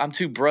 I'm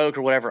too broke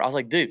or whatever. I was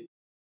like, dude,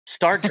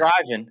 start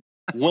driving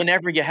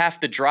whenever you have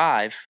to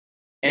drive,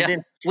 and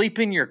then sleep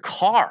in your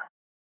car.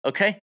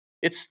 Okay,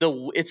 it's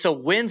a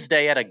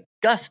Wednesday at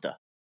Augusta.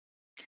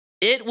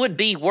 It would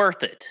be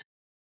worth it.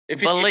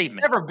 Believe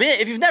me.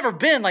 If you've never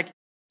been, like,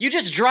 you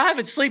just drive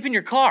and sleep in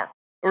your car,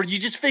 or you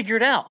just figure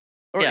it out,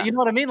 or you know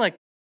what I mean, like,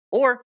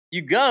 or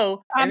you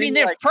go. I mean,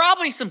 there's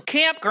probably some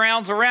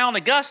campgrounds around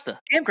Augusta.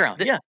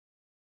 Campground, yeah.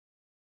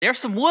 There's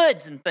some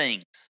woods and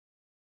things.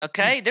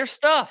 Okay, there's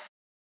stuff.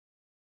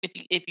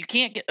 If you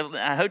can't get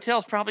a hotel,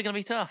 is probably going to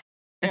be tough.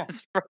 Yeah.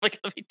 It's probably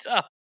going to be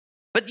tough.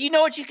 But you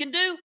know what you can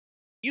do?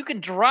 You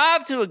can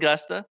drive to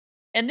Augusta,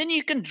 and then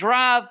you can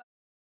drive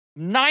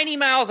 90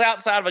 miles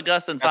outside of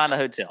Augusta and find a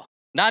hotel.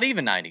 Not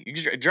even 90. You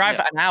can drive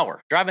an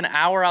hour. Drive an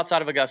hour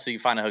outside of Augusta, you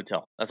find a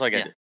hotel. That's all you got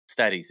to do. It's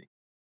that easy.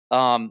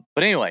 But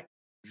anyway,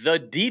 the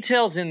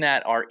details in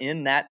that are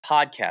in that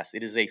podcast.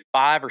 It is a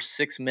 5 or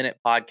 6 minute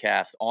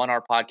podcast on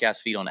our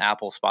podcast feed on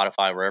Apple,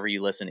 Spotify, wherever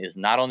you listen. It is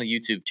not on the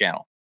YouTube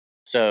channel.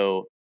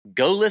 So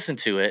go listen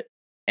to it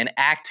and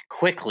act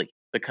quickly,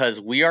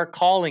 because we are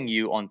calling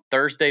you on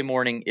Thursday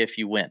morning if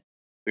you win.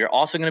 We are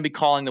also going to be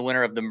calling the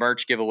winner of the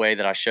merch giveaway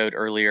that I showed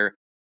earlier.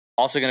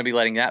 Also going to be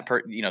letting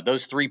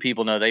those 3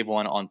 people know they've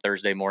won on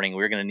Thursday morning.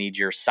 We're going to need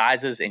your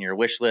sizes and your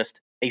wish list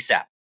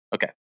ASAP.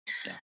 Okay.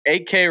 Yeah.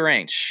 8K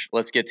range.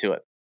 Let's get to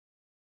it.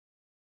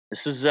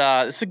 This is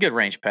a good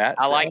range, Pat.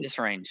 I like this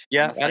range.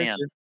 Yeah,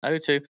 I do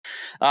too.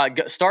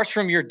 Starts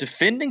from your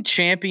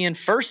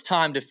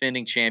first-time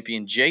defending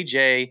champion,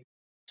 JJ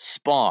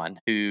Spawn,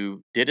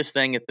 who did his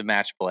thing at the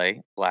match play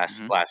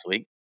last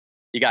week.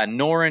 You got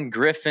Norin,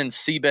 Griffin,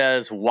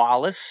 Seabez,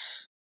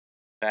 Wallace,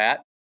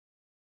 Matt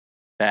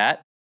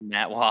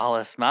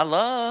Wallace, my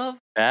love.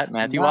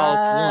 Matthew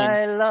Wallace won.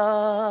 My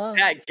love.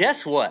 Pat,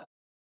 guess what?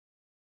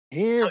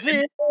 Is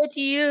it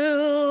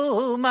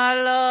you, my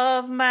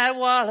love, Matt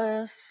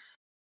Wallace?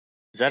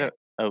 Is that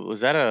was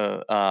that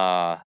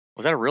a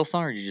real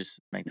song, or did you just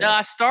make that? No, up?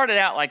 I started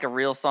out like a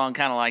real song,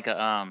 kind of like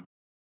a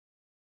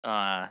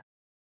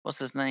what's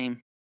his name?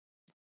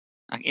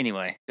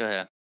 Anyway, go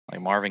ahead.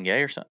 Like Marvin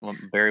Gaye or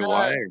something? Barry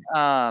White or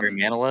Barry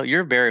Manilow?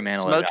 You're a Barry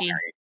Manilow Smokey. guy.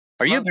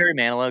 Are you a Barry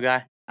Manilow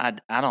guy?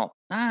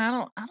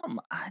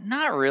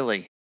 Not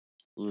really.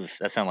 Oof,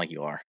 that sounds like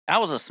you are. I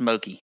was a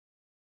Smokey.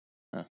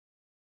 Huh.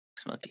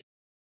 Smokey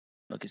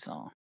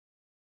song.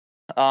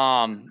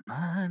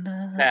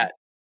 Pat,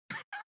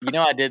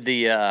 I did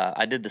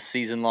the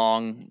season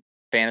long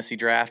fantasy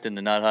draft in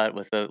the Nut Hut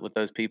with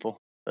those people,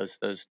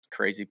 those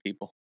crazy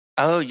people.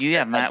 Oh, you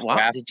have Matt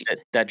Wallace.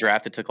 That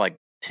draft, it took like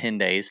 10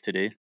 days to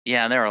do.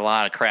 Yeah, there were a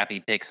lot of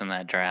crappy picks in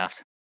that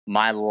draft.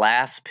 My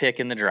last pick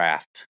in the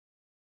draft,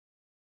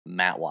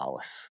 Matt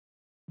Wallace.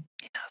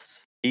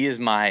 Yes. He is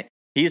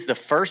the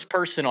first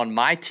person on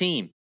my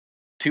team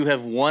to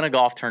have won a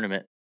golf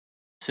tournament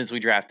since we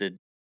drafted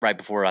right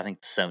before, I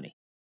think, Sony.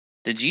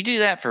 Did you do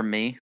that for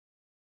me?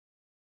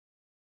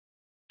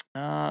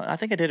 I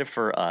think I did it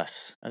for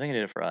us. And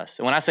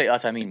when I say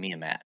us, I mean me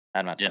and Matt.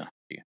 I'm not talking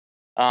to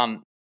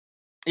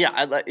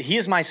you. He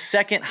is my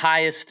second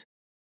highest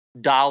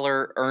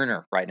dollar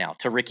earner right now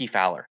to Ricky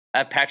Fowler. I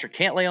have Patrick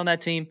Cantlay on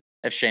that team.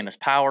 I have Seamus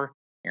Power,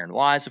 Aaron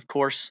Wise, of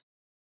course.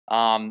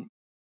 But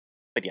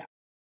yeah,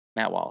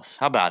 Matt Wallace.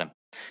 How about him?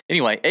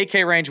 Anyway,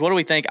 8K range, what do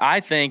we think? I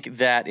think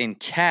that in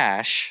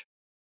cash,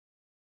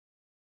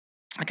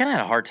 I kind of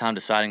had a hard time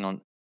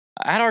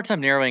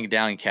narrowing it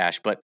down in cash,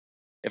 but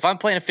if I'm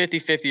playing a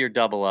 50-50 or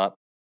double up,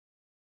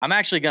 I'm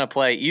actually going to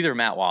play either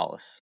Matt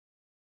Wallace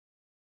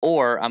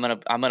or I'm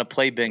gonna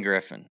play Ben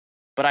Griffin.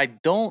 But I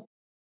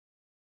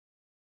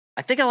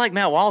think I like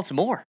Matt Wallace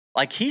more.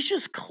 Like, he's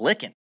just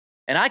clicking.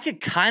 And I could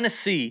kind of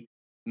see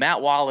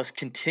Matt Wallace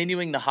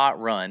continuing the hot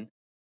run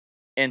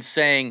and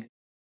saying,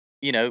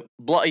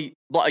 bloody,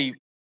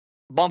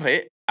 bump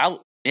it.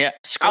 Yeah,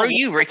 screw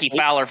you, Ricky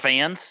Fowler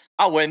fans.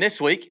 I'll win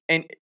this week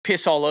and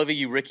piss all over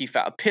you, Ricky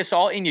Fowler. Piss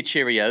all in your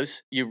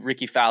Cheerios, you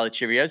Ricky Fowler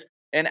Cheerios.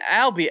 And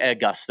I'll be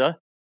Augusta.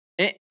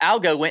 And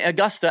I'll go win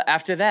Augusta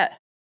after that.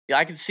 Yeah,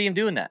 I can see him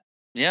doing that.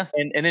 Yeah.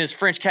 And then his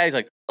French caddy's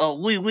like, oh,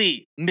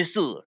 oui,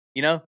 monsieur.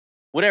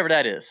 Whatever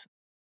that is.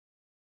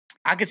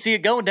 I could see it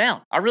going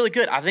down. I really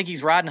could. I think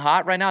he's riding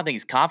hot right now. I think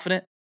he's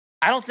confident.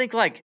 I don't think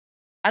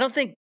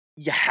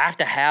you have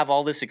to have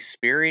all this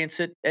experience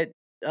at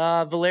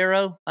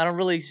Valero.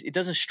 It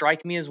doesn't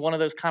strike me as one of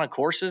those kind of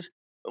courses.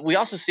 But we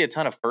also see a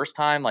ton of first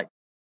time like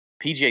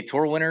PGA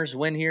Tour winners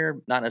win here.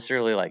 Not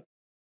necessarily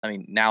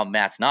now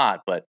Matt's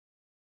not, but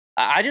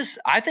I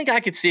think I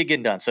could see it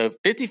getting done. So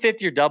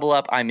 50-50 or double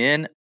up, I'm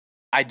in.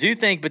 I do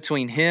think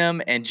between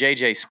him and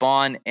JJ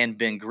Spawn and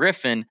Ben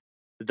Griffin,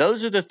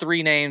 those are the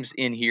three names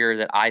in here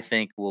that I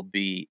think will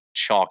be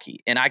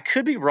chalky. And I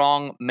could be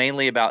wrong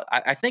mainly about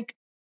I think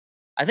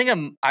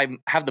I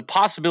have the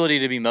possibility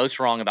to be most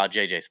wrong about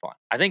JJ Spawn.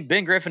 I think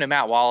Ben Griffin and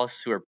Matt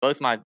Wallace, who are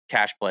both my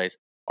cash plays,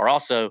 are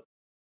also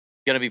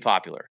going to be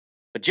popular.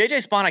 But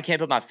JJ Spawn, I can't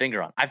put my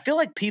finger on. I feel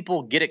like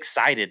people get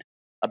excited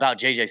about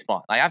JJ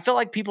Spawn. Like, I feel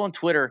like people on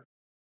Twitter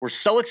were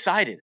so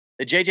excited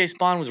that JJ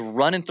Spawn was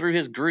running through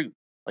his group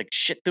like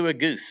shit through a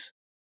goose.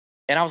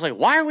 And I was like,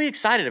 why are we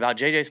excited about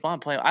JJ Spawn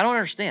playing? I don't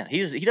understand. He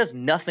does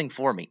nothing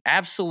for me.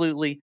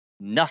 Absolutely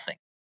nothing.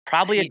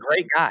 Probably a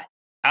great guy.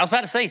 I was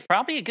about to say he's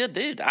probably a good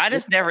dude.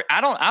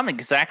 I'm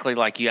exactly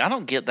like you. I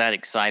don't get that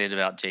excited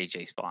about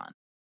JJ Spawn.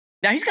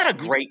 Now, he's got a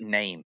great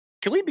name.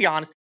 Can we be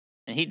honest?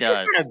 And he does.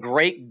 He's got a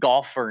great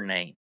golfer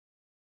name.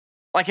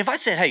 Like, if I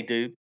said, hey,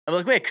 dude, I'm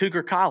like, we had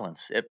Cougar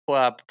Collins at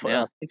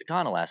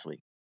Pensacola last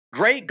week.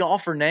 Great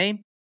golfer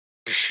name.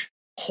 Psh,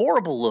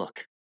 horrible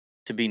look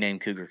to be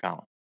named Cougar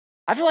Collins.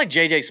 I feel like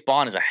JJ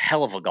Spawn is a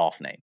hell of a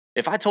golf name.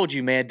 If I told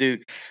you, man,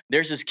 dude,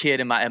 there's this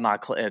kid at my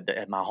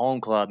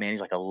home club, man.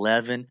 He's like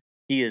 11.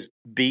 He is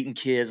beating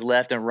kids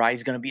left and right.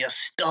 He's going to be a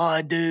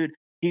stud, dude.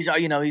 He's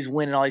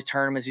winning all these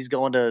tournaments. He's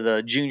going to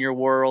the junior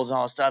worlds and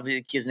all that stuff.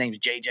 The kid's name's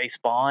JJ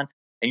Spawn.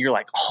 And you're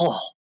like, oh,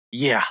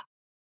 yeah,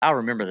 I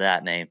remember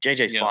that name.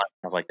 JJ Spawn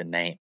sounds like the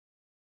name.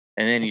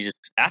 And then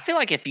I feel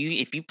like if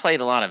you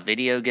played a lot of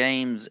video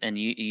games and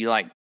you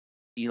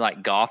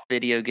like golf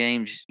video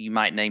games, you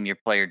might name your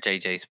player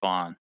JJ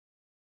Spawn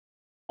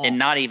and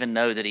not even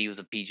know that he was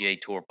a PGA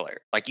Tour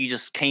player. Like, you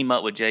just came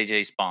up with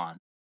JJ Spawn,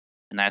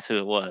 and that's who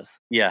it was.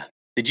 Yeah.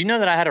 Did you know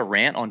that I had a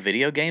rant on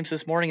video games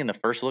this morning in the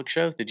First Look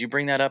show? Did you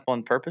bring that up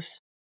on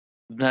purpose?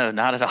 No,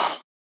 not at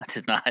all. I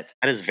did not.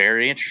 That is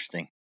very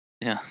interesting.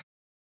 Yeah.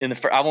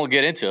 I won't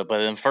get into it,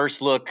 but in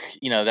First Look,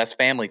 that's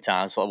family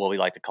time. That's what we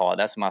like to call it.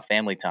 That's my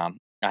family time.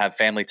 I have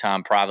family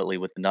time privately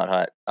with the Nut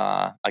Hut.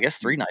 I guess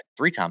 3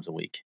 times a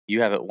week.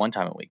 You have it 1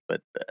 time a week,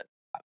 but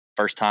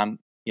first time,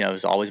 it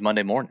was always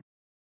Monday morning.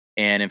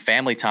 And in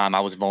family time, I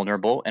was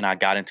vulnerable and I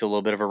got into a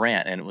little bit of a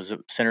rant, and it was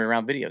centered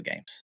around video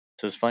games.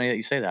 So it's funny that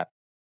you say that.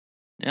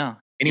 Yeah.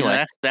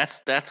 Anyway,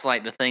 that's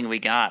like the thing we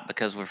got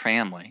because we're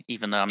family,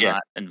 even though I'm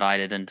not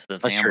invited into the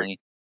family,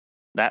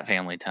 that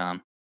family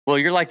time. Well,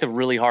 you're like the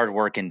really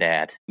hard-working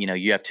dad.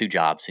 You have 2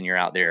 jobs and you're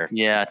out there.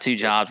 Yeah, 2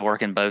 jobs,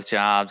 working both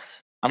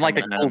jobs. I'm like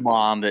the cool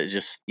mom that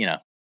just,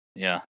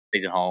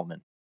 stays at home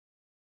and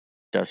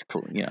does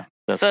cool,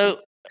 So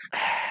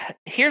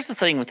here's the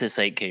thing with this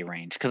 8K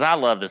range, because I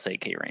love this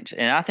 8K range.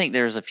 And I think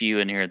there's a few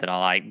in here that I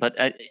like.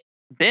 But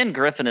Ben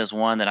Griffin is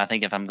one that I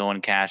think if I'm going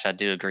cash, I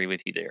do agree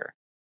with you there.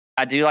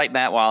 I do like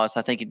Matt Wallace.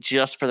 I think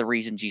just for the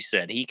reasons you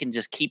said. He can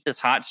just keep this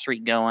hot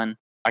streak going.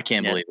 I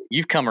can't believe it.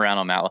 You've come around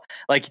on Matt Wallace.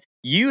 Like,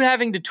 you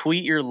having to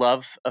tweet your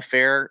love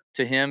affair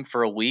to him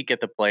for a week at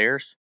the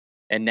Players,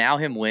 and now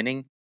him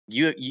winning,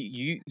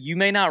 you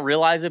may not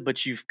realize it,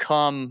 but you've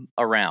come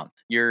around.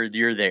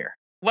 You're there.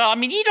 Well, I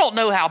mean, you don't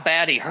know how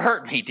bad he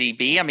hurt me,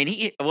 DB. I mean,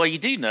 you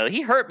do know.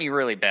 He hurt me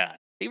really bad.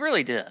 He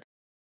really did.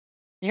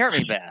 He hurt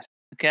me bad,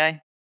 okay?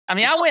 I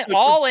mean, I went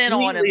all in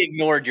on him. Completely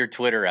ignored your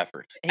Twitter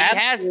efforts.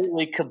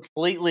 Absolutely,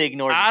 completely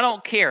ignored. I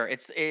don't care.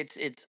 It's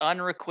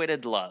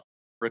unrequited love.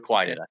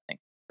 Requited, okay. I think.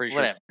 Pretty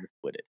sure it's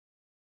requited.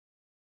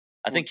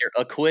 I think you're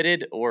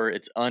acquitted or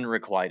it's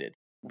unrequited.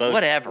 Both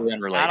whatever.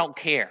 I don't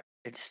care.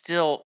 It's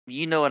still,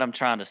 you know what I'm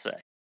trying to say.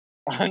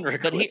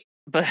 Unrequited.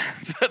 But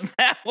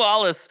Matt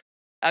Wallace,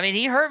 I mean,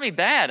 he hurt me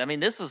bad. I mean,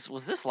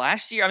 was this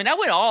last year? I mean, I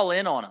went all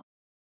in on him.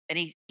 And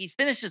he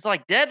finishes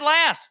like dead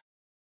last.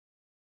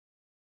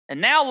 And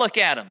now look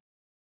at him.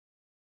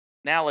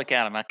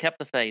 I kept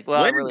the faith.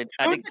 Well, I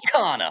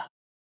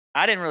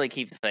didn't really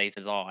keep the faith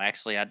is all.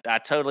 Actually, I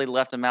totally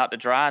left him out to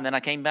dry, and then I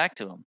came back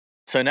to him.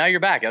 So now you're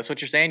back. That's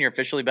what you're saying? You're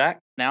officially back?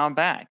 Now I'm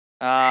back.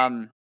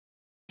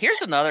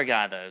 Here's another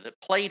guy, though, that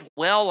played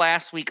well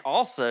last week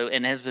also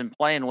and has been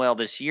playing well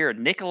this year.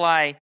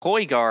 Nikolai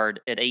Højgaard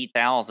at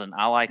 8,000.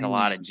 I like a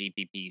lot of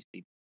GPPs.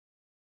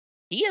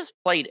 he has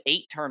played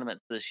 8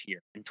 tournaments this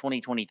year in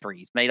 2023.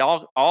 He's made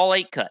all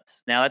 8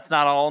 cuts. Now, that's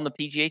not all on the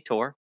PGA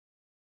Tour.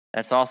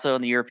 That's also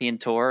in the European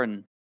Tour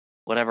and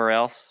whatever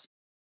else,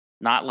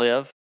 not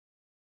live.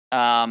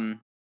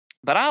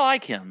 But I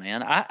like him,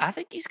 man. I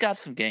think he's got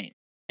some game.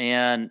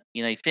 And,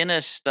 he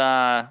finished,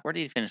 where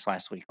did he finish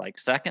last week? Like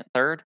second,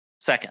 third?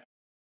 Second.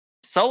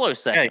 Solo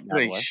second, by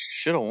the he way.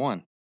 should have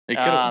won. He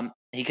could have.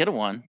 He could have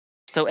won.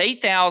 So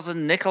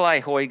 8,000,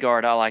 Nikolai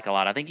Højgaard, I like a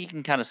lot. I think he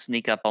can kind of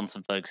sneak up on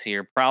some folks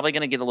here. Probably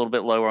going to get a little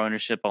bit lower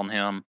ownership on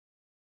him.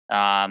 So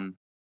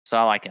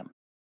I like him.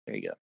 There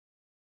you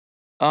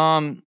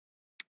go.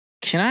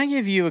 Can I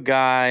give you a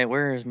guy?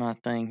 Where is my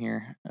thing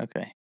here?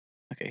 Okay,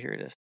 here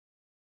it is.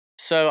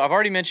 So I've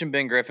already mentioned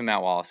Ben Griffin,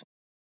 Matt Wallace.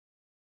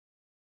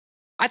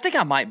 I think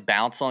I might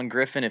bounce on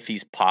Griffin if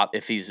he's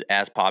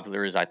as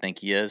popular as I think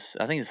he is.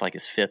 I think it's like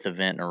his 5th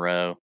event in a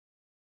row.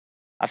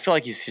 I feel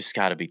like he's just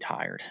got to be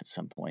tired at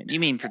some point. You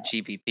mean for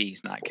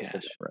GPPs, not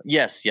cash?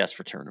 Yes,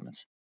 for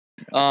tournaments.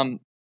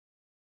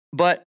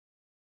 But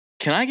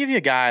can I give you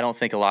a guy I don't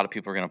think a lot of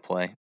people are going to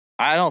play?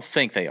 I don't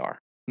think they are.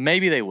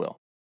 Maybe they will.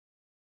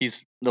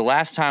 He's the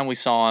last time we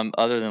saw him,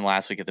 other than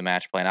last week at the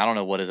match play, and I don't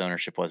know what his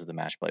ownership was at the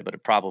match play, but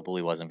it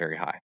probably wasn't very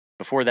high.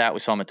 Before that,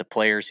 we saw him at the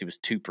Players. He was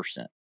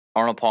 2%.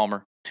 Arnold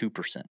Palmer,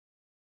 2%.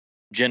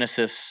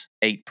 Genesis,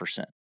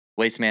 8%.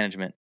 Waste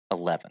Management,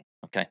 11%.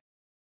 Okay.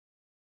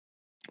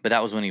 But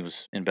that was when he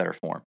was in better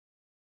form.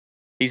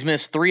 He's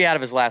missed 3 out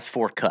of his last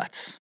 4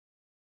 cuts.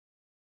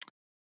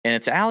 And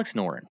it's Alex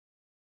Noren.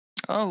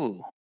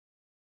 Oh.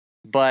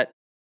 But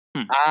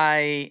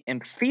I am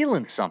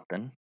feeling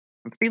something.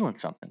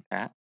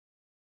 Pat,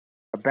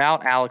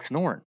 about Alex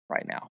Noren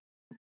right now.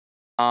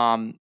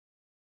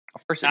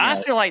 First,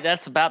 I feel like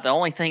that's about the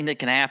only thing that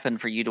can happen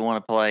for you to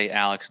want to play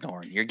Alex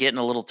Noren. You're getting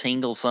a little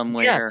tingle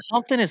somewhere. Yeah,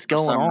 something is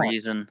going on. For some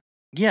reason.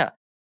 Yeah.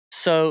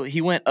 So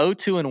he went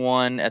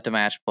 0-2-1 at the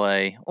match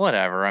play.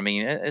 Whatever. I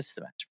mean, it's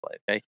the match play.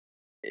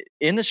 Okay.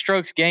 In the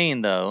strokes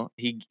gained, though,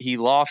 he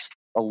lost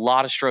a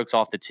lot of strokes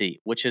off the tee,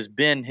 which has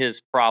been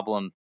his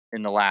problem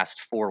in the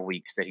last 4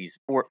 weeks. That he's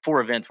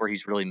 4 events where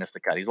he's really missed the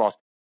cut. He's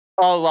lost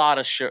a lot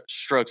of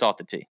strokes off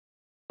the tee,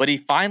 but he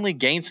finally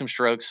gained some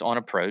strokes on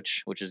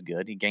approach, which is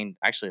good. He gained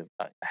actually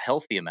a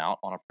healthy amount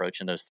on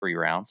approach in those 3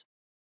 rounds.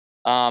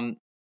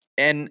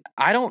 And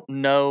I don't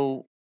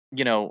know,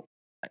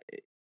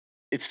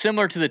 it's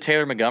similar to the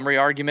Taylor Montgomery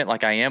argument.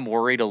 Like, I am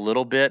worried a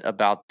little bit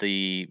about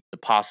the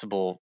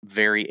possible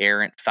very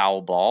errant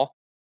foul ball.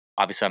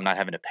 Obviously, I'm not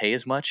having to pay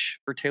as much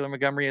for Taylor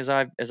Montgomery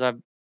I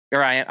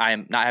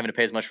am not having to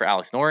pay as much for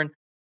Alex Noren.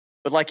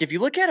 But like, if you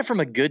look at it from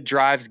a good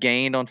drives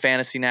gained on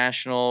Fantasy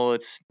National,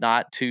 it's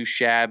not too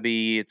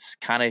shabby. It's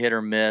kind of hit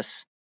or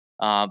miss.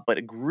 But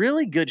a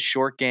really good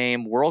short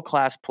game,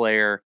 world-class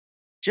player.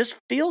 Just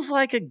feels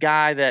like a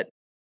guy that,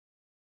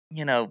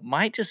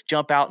 might just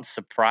jump out and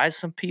surprise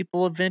some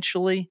people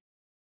eventually.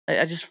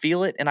 I just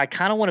feel it, and I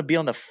kind of want to be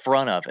on the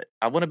front of it.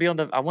 I want to be on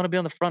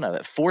the front of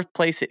it. 4th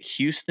place at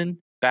Houston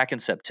back in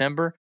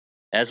September.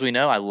 As we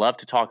know, I love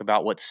to talk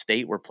about what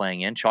state we're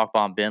playing in. Chalk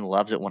Bomb Ben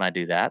loves it when I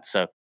do that.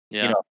 So,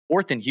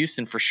 4th in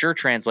Houston for sure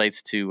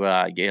translates to,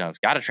 it's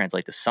got to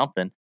translate to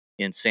something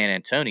in San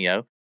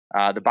Antonio.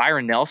 The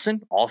Byron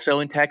Nelson, also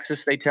in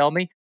Texas, they tell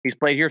me. He's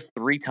played here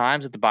 3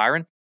 times at the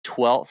Byron.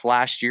 12th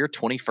last year,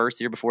 21st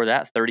the year before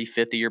that,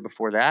 35th the year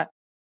before that.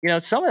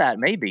 Some of that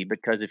may be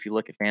because if you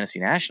look at Fantasy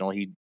National,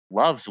 he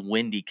loves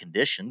windy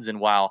conditions.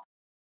 And while,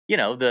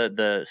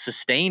 the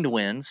sustained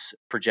winds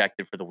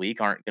projected for the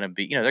week aren't going to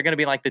be, they're going to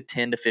be like the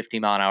 10 to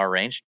 15 mile an hour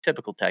range,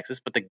 typical Texas,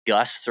 but the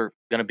gusts are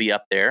going to be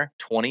up there,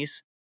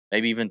 20s,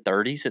 maybe even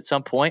 30s at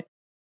some point.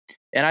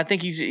 And I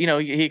think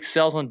he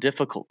excels on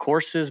difficult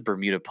courses,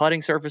 Bermuda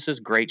putting surfaces,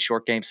 great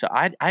short game. So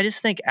I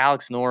just think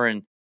Alex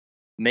Noren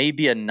may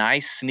be a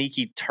nice,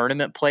 sneaky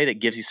tournament play that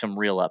gives you some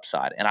real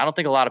upside. And I don't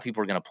think a lot of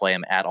people are going to play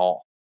him at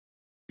all,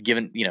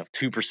 given,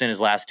 2% his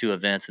last 2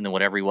 events and then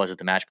whatever he was at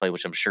the match play,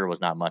 which I'm sure was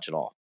not much at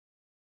all.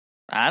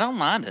 I don't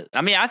mind it.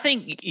 I mean, I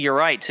think you're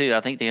right, too.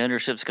 I think the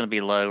ownership's going to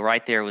be low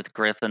right there with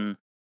Griffin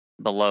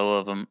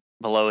below him,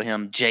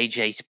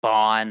 JJ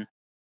Spawn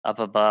up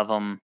above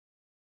him.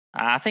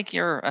 I think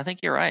you're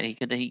right. He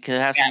could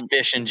have some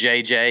catfishing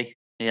JJ.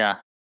 Yeah.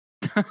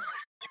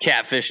 It's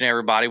catfishing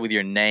everybody with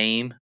your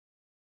name.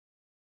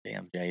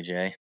 Damn,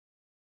 JJ.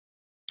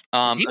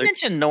 Did you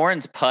mention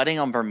Noren's putting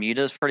on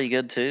Bermuda is pretty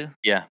good too?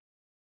 Yeah.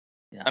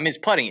 I mean, his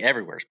putting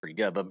everywhere is pretty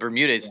good, but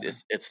Bermuda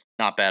is it's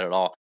not bad at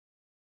all.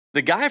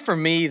 The guy for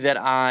me that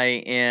I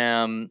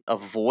am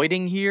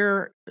avoiding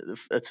here,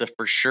 it's a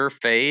for sure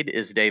fade,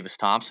 is Davis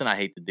Thompson. I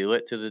hate to do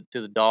it to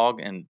the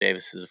dog, and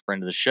Davis is a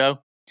friend of the show.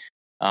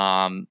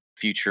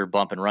 Future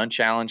bump and run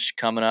challenge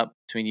coming up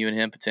between you and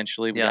him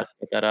potentially. We got to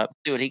set that up.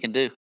 See what he can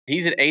do.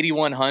 He's at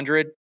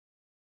 8,100.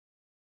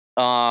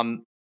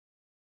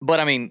 But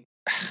I mean,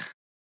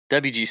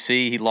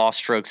 WGC, he lost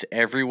strokes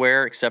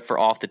everywhere except for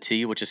off the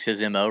tee, which is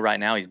his MO right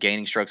now. He's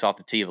gaining strokes off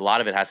the tee. A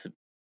lot of it has to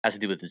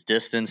do with his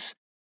distance.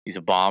 He's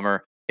a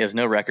bomber. He has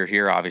no record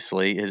here,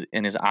 obviously.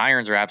 His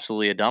irons are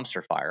absolutely a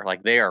dumpster fire.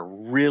 Like, they are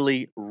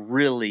really,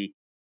 really,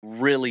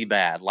 really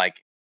bad.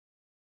 Like,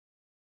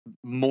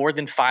 more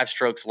than 5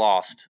 strokes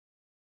lost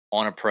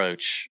on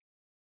approach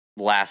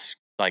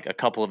like a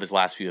couple of his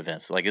last few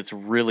events. Like it's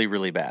really,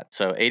 really bad.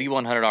 So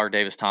 $8,100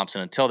 Davis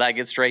Thompson. Until that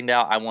gets straightened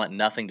out, I want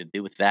nothing to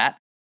do with that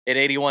at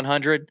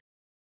 8,100.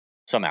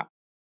 So I'm out.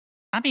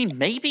 I mean,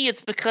 maybe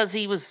it's because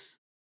he was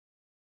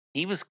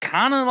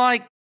kind of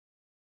like.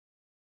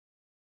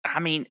 I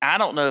mean, I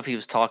don't know if he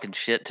was talking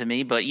shit to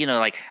me, but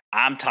like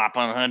I'm top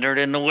 100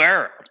 in the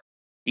world.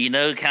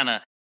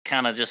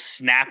 Kind of just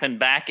snapping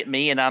back at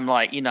me, and I'm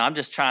like, I'm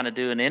just trying to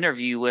do an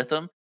interview with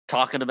him,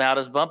 talking about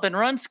his bump and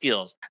run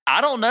skills.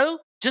 I don't know.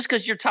 Just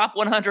because you're top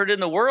 100 in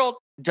the world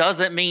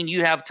doesn't mean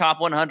you have top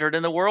 100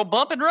 in the world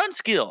bump and run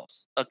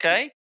skills.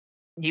 Okay,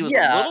 he was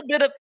a little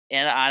bit of,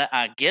 and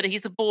I get it.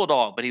 He's a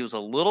bulldog, but he was a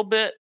little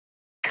bit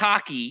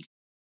cocky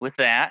with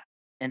that.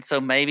 And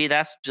so maybe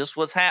that's just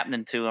what's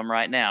happening to him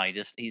right now.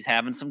 He's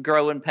having some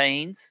growing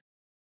pains,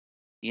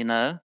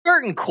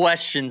 Certain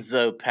questions,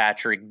 though,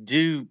 Patrick,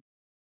 do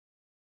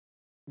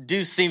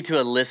seem to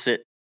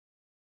elicit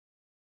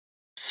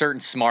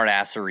certain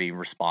smartassery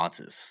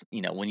responses.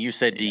 When you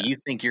said, "Do you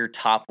think you're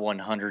top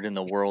 100 in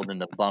the world in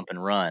the bump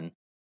and run?"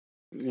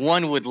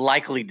 One would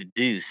likely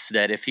deduce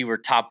that if he were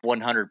top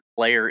 100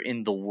 player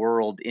in the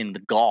world in the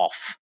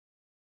golf,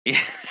 yeah,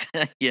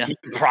 he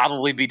could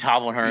probably be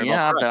top 100.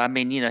 Yeah, but I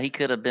mean, he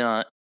could have been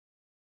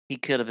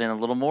a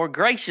little more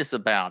gracious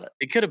about it.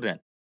 It could have been.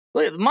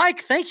 Look,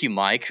 Mike, thank you,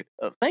 Mike.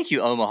 Thank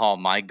you, Omaha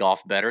Mike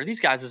Golf Better. These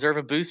guys deserve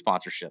a boost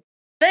sponsorship.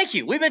 Thank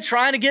you. We've been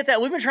trying to get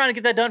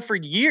that done for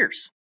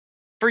years.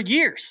 For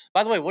years.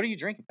 By the way, what are you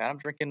drinking, Pat? I'm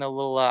drinking a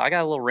little. I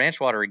got a little ranch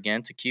water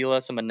again,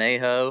 tequila, some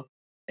anejo,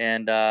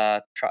 and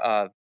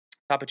Topo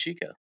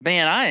Chico.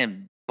 Man, I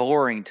am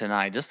boring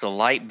tonight. Just a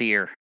light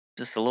beer.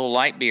 Just a little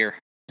light beer.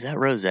 Is that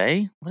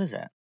rosé? What is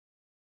that?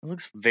 It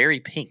looks very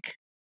pink.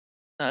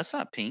 No, it's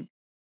not pink.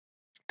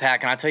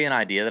 Pat, can I tell you an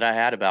idea that I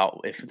had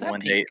about if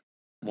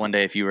one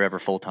day if you were ever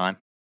full time?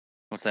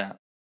 What's that?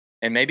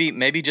 And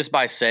maybe just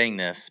by saying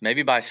this,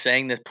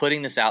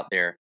 putting this out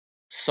there,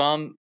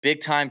 some big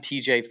time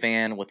TJ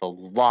fan with a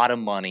lot of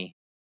money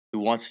who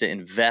wants to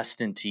invest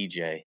in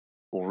TJ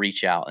will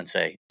reach out and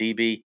say,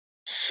 DB,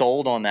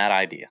 sold on that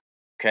idea.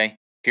 Okay,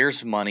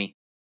 here's money.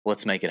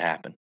 Let's make it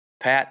happen.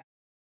 Pat,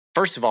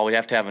 first of all, we'd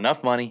have to have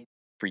enough money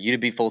for you to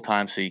be full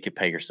time so you could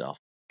pay yourself.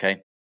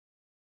 Okay.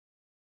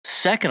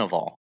 Second of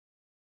all,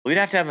 we'd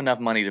have to have enough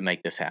money to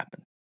make this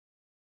happen.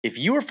 If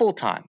you were full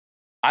time,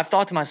 I've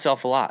thought to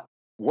myself a lot,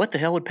 what the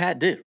hell would Pat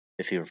do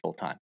if he were full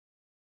time?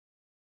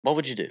 What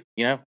would you do?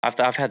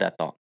 I've had that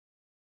thought.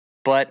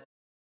 But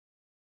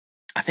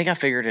I think I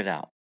figured it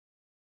out.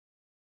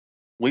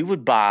 We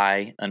would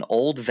buy an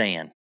old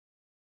van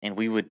and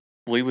we would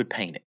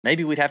paint it.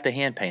 Maybe we'd have to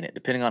hand paint it,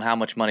 depending on how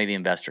much money the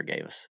investor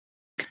gave us.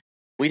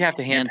 We'd have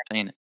to hand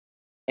paint it.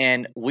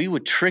 And we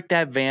would trick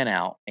that van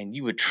out, and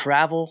you would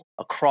travel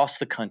across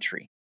the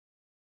country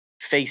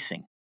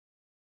facing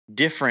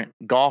different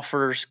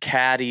golfers,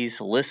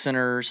 caddies,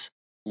 listeners,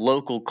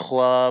 local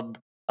club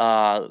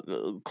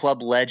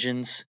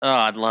legends. Oh,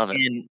 I'd love it.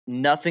 And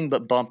nothing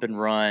but bump and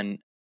run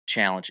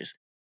challenges.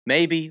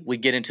 Maybe we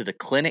get into the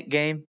clinic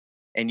game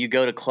and you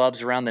go to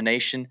clubs around the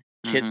nation.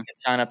 Kids can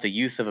sign up the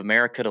youth of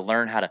America to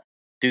learn how to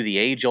do the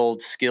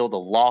age-old skill, the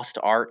lost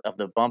art of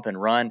the bump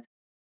and run,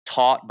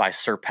 taught by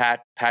Sir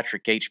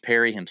Patrick H.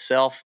 Perry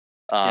himself,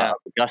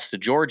 Augusta,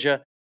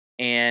 Georgia.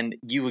 And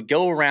you would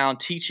go around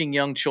teaching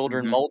young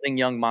children, molding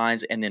young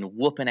minds, and then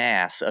whooping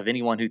ass of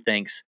anyone who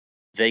thinks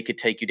they could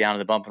take you down to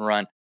the bump and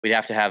run. We'd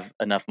have to have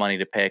enough money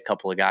to pay a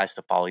couple of guys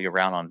to follow you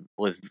around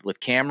with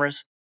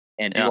cameras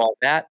and do all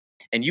that.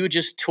 And you would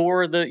just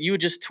tour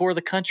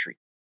the country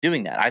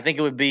doing that. I think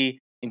it would be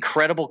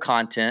incredible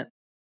content.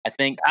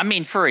 I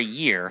mean, for a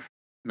year,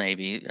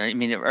 maybe. I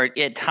mean, or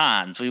at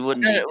times we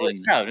wouldn't.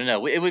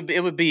 No.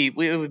 It would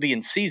be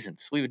in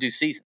seasons. We would do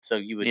seasons. So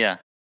you would,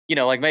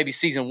 like maybe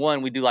season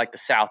 1 we do like the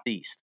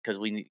Southeast because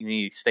we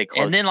need to stay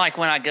close. And then like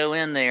when I go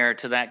in there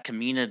to that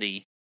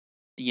community,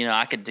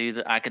 I could do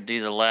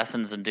the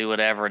lessons and do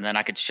whatever, and then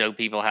I could show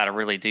people how to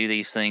really do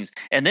these things.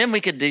 And then we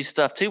could do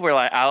stuff too, where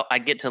like I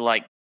get to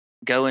like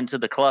go into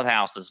the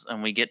clubhouses,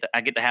 and I get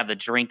to have the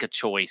drink of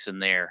choice in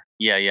there.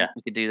 Yeah.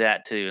 We could do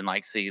that too, and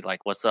like see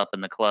like what's up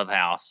in the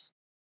clubhouse.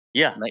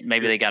 Yeah,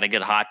 maybe they got a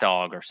good hot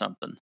dog or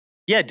something.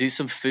 Yeah, do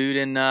some food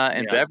and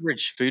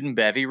beverage, food and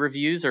bevy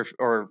reviews,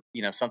 or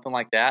something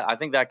like that. I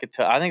think that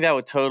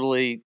would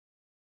totally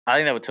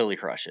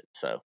crush it.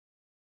 So,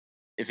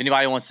 if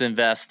anybody wants to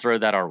invest, throw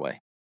that our way.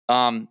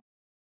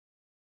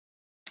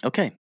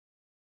 Okay,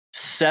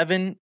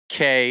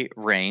 7K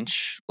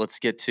range. Let's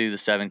get to the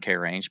 7K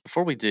range.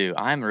 Before we do,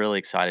 I'm really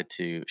excited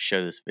to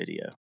show this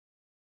video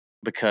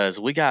because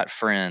we got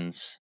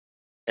friends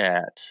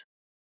at.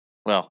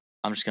 Well,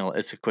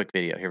 it's a quick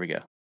video. Here we go.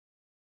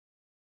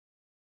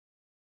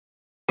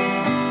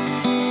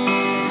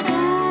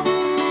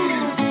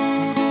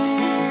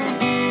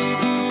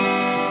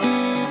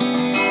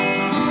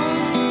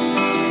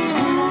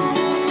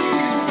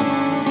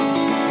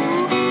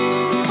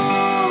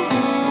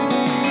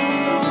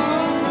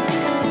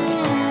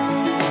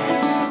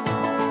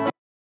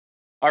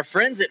 Our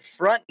friends at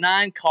Front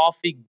Nine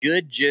Coffee,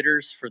 good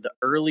jitters for the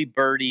early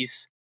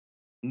birdies.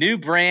 New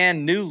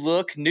brand, new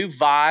look, new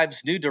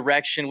vibes, new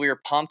direction. We are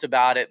pumped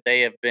about it.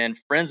 They have been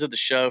friends of the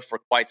show for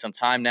quite some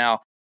time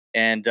now,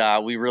 and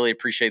we really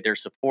appreciate their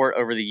support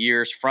over the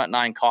years.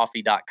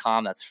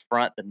 Front9coffee.com. That's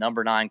front, the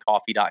number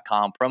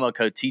 9coffee.com. Promo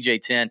code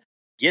TJ10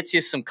 gets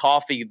you some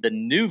coffee. The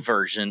new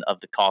version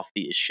of the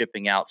coffee is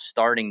shipping out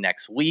starting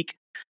next week.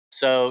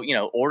 So,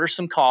 order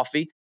some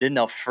coffee. Then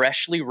they'll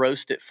freshly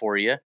roast it for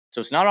you. So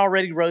it's not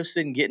already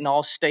roasted and getting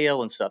all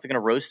stale and stuff. They're going to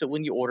roast it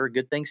when you order.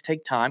 Good things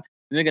take time.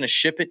 Then they're going to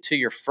ship it to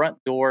your front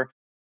door,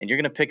 and you're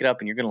going to pick it up,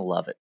 and you're going to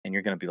love it. And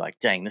you're going to be like,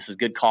 dang, this is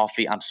good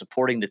coffee. I'm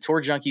supporting the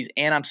Tour Junkies,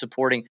 and I'm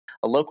supporting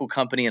a local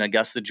company in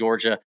Augusta,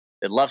 Georgia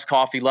that loves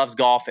coffee, loves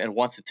golf, and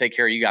wants to take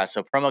care of you guys.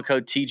 So promo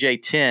code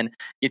TJ10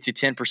 gets you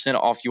 10%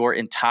 off your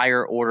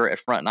entire order at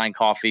Front Nine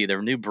Coffee.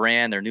 Their new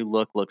brand, their new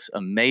look looks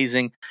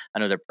amazing. I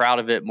know they're proud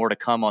of it. More to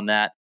come on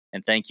that.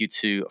 And thank you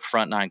to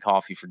Front Nine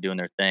Coffee for doing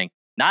their thing.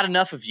 Not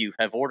enough of you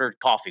have ordered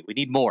coffee. We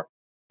need more.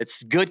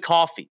 It's good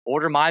coffee.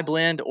 Order my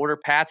blend, order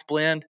Pat's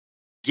blend.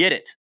 Get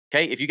it.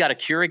 Okay. If you got a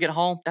Keurig at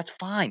home, that's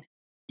fine.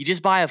 You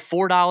just buy a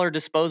 $4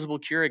 disposable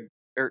Keurig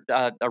or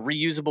a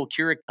reusable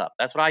Keurig cup.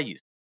 That's what I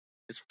use.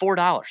 It's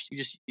 $4.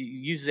 You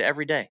use it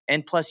every day.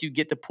 And plus you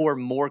get to pour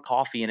more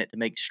coffee in it to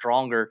make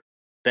stronger,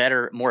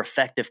 better, more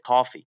effective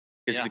coffee.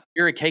 Because the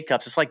Keurig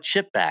K-Cups, it's like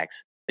chip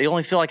bags. They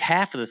only fill like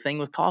half of the thing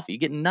with coffee. You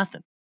get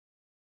nothing.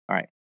 All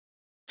right.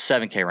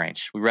 7K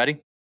range. We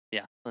ready?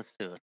 Yeah, let's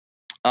do it.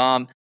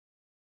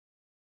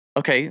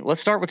 Okay,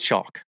 let's start with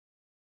chalk.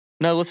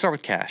 No, let's start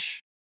with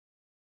cash.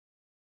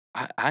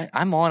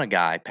 I'm on a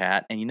guy,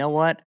 Pat, and you know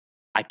what?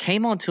 I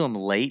came onto him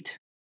late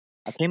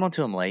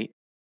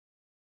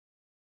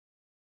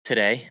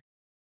today,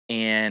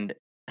 and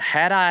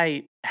had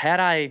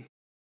I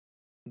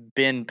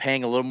been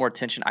paying a little more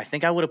attention, I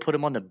think I would have put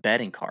him on the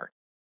betting card.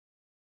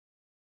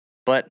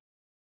 But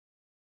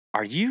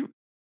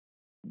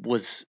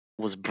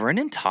was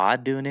Brennan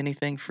Todd doing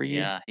anything for you?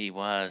 Yeah, he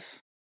was.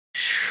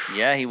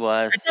 Yeah, he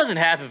was. It doesn't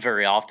happen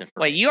very often for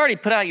me. Wait, you already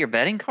put out your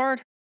betting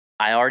card?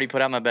 I already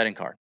put out my betting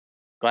card.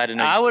 Glad to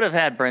know. I would have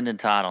had Brendan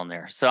Todd on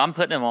there, so I'm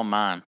putting him on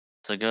mine.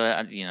 So go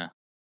ahead,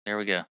 there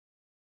we go.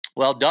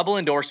 Well, double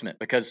endorsement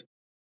because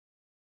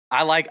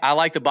I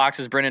like the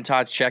boxes Brendan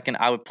Todd's checking.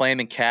 I would play him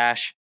in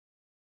cash.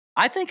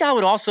 I think I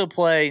would also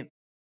play.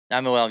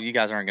 Well, you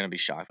guys aren't going to be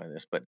shocked by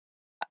this, but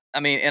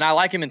and I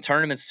like him in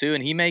tournaments too.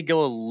 And he may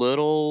go a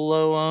little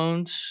low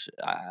owned.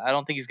 I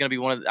don't think he's going to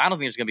be I don't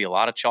think there's going to be a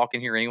lot of chalk in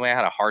here anyway. I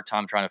had a hard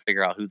time trying to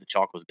figure out who the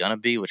chalk was going to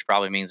be, which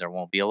probably means there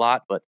won't be a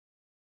lot. But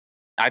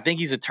I think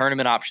he's a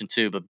tournament option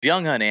too. But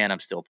Byung-Hun An, I'm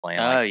still playing.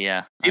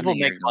 Yeah, people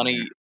make fun of.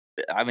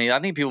 I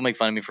think people make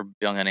fun of me for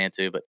Byung-Hun An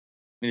too. But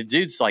the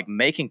dude's like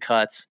making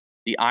cuts.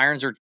 The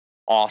irons are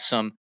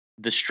awesome.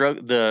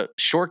 The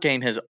short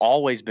game has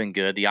always been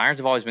good. The irons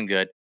have always been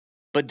good.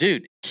 But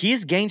dude, he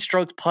has gained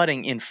strokes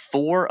putting in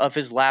 4 of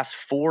his last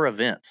 4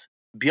 events.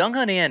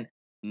 Byung-Hun An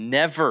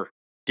never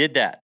did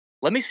that.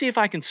 Let me see if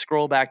I can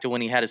scroll back to when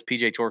he had his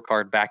PGA Tour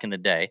card back in the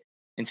day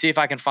and see if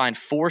I can find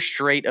 4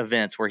 straight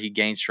events where he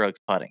gained strokes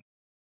putting.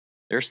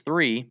 There's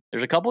 3.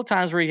 There's a couple of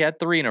times where he had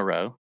 3 in a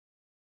row.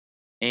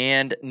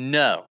 And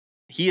no,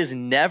 he has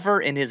never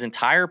in his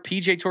entire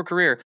PGA Tour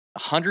career,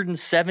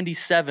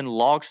 177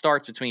 log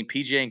starts between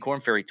PGA and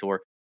Korn Ferry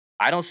Tour.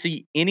 I don't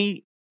see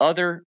any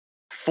other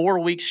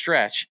 4-week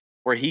stretch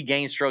where he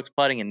gained strokes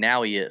putting, and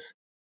now he is.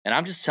 And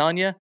I'm just telling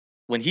you,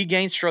 when he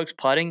gains strokes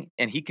putting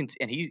and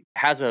he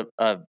has a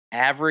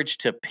average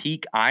to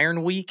peak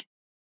iron week,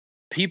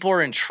 people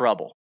are in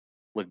trouble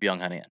with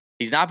Byung-Hun An.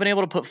 He's not been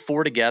able to put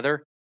 4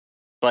 together,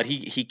 but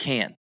he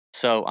can.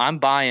 So I'm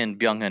buying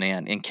Byung-Hun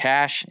An in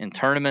cash, in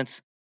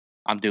tournaments.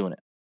 I'm doing it.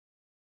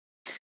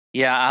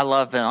 Yeah, I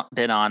love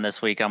Ben on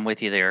this week. I'm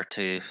with you there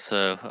too.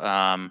 So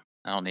I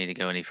don't need to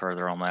go any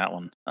further on that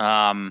one.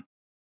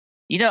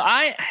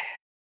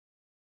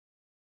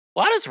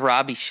 Why does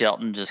Robbie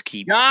Shelton just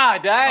keep?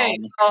 God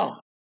dang! Oh,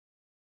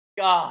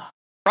 God!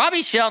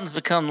 Robbie Shelton's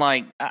become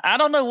like I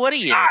don't know what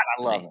he is. I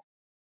love him.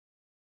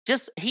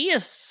 He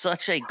is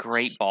such a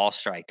great ball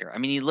striker. I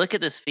mean, you look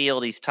at this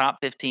field. He's top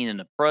 15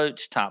 in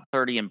approach, top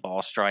 30 in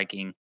ball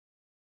striking,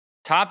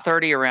 top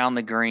 30 around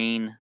the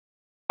green.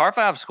 Par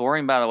 5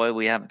 scoring, by the way,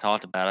 we haven't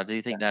talked about. I do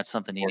think that's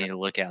something you need to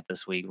look at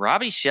this week.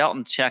 Robbie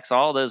Shelton checks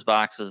all those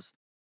boxes.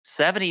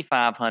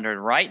 7,500,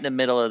 right in the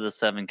middle of the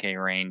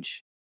 7K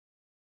range.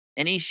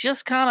 And he's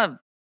just kind of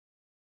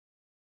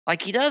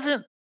like he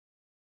doesn't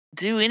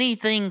do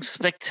anything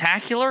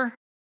spectacular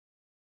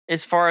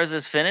as far as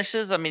his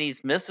finishes. I mean,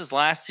 he's missed his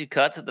last 2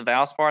 cuts at the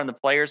Valspar and the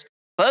Players,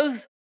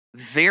 both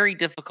very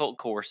difficult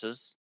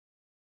courses.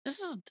 This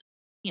is,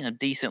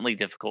 decently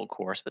difficult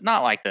course, but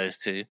not like those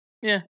two.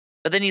 Yeah.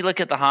 But then you look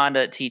at the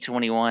Honda at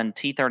T21,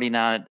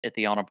 T39 at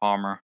the Arnold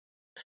Palmer.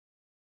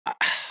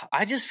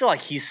 I just feel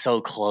like he's so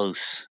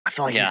close. I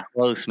feel like he's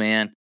close,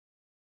 man.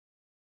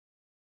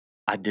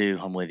 I do.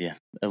 I'm with you.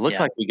 It looks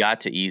like we got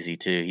to easy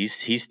too.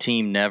 He's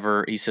team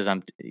never. He says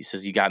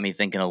you got me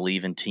thinking of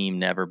leaving team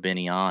never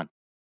Benny on.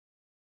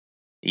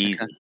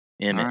 Easy. Okay.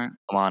 Emmett, right.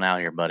 come on out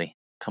here, buddy.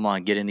 Come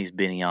on, get in these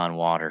Binion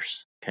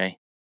waters, okay?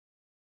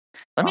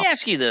 Let me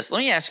ask you this. Let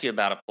me ask you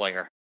about a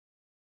player.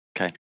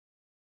 Okay.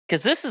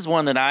 Because this is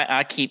one that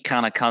I keep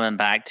kind of coming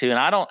back to, and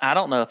I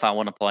don't know if I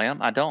want to play him.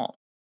 I don't.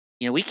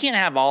 We can't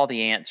have all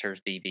the answers,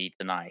 DB,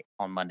 tonight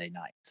on Monday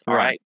nights. All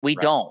right, we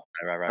don't.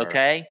 Right.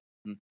 Okay.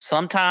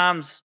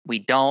 Sometimes we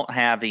don't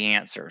have the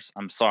answers.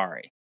 I'm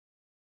sorry.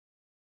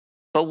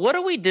 But what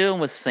are we doing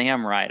with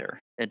Sam Ryder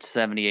at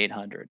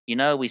 7,800?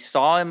 We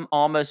saw him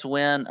almost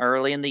win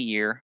early in the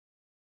year.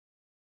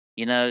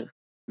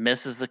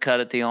 Misses the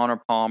cut at the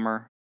Honor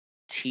Palmer,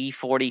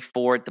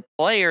 T44 at the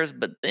Players,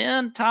 but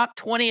then top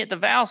 20 at the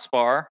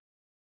Valspar.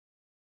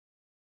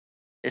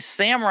 Is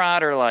Sam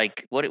Ryder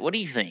like, what do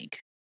you think?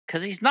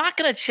 Because he's not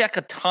going to check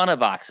a ton of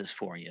boxes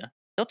for you.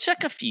 He'll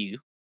check a few.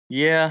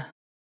 Yeah.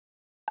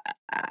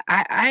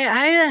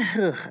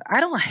 I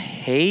don't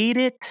hate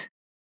it,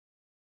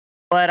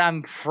 but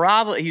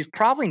he's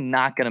probably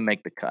not going to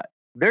make the cut.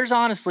 There's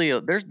honestly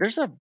there's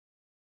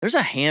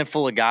a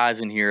handful of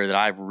guys in here that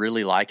I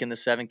really like in the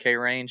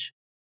 7K range.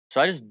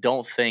 So I just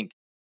don't think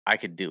I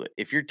could do it.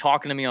 If you're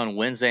talking to me on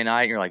Wednesday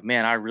night, and you're like,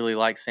 man, I really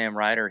like Sam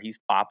Ryder. He's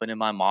popping in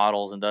my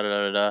models and da da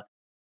da da.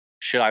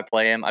 Should I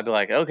play him? I'd be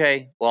like,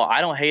 okay, well,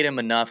 I don't hate him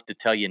enough to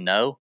tell you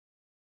no,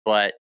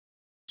 but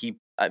he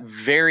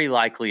very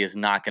likely is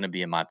not going to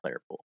be in my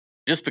player pool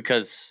just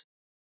because.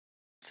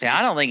 See,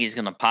 I don't think he's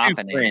going to pop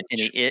in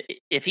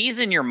it. If he's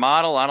in your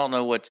model, I don't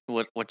know what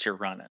you're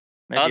running.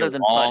 Maybe other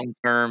than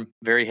long-term,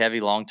 very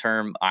heavy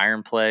long-term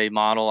iron play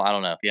model. I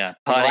don't know. Yeah,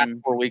 the last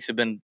 4 weeks have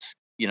been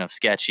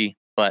sketchy,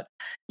 but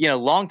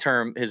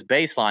long-term, his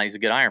baseline, he's a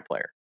good iron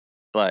player.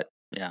 But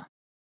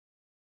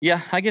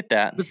yeah, I get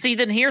that. But see,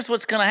 then here's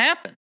what's going to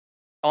happen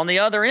on the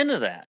other end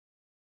of that.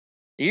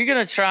 You're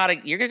going to try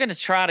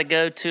to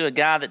go to a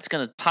guy that's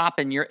going to pop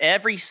in your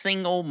every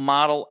single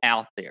model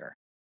out there.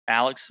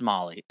 Alex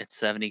Smalley at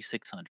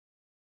 7,600.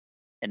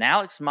 And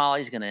Alex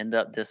Smalley's going to end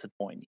up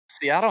disappointing.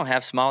 See, I don't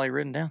have Smalley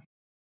written down.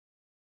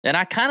 And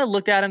I kind of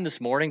looked at him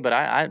this morning, but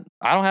I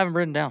don't have him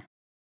written down.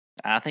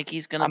 I think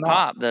he's going to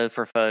pop, though,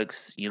 for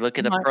folks. You look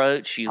at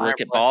approach, you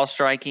look at ball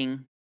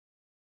striking.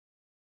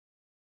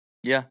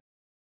 Yeah.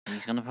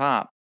 He's going to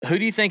pop. Who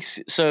do you think?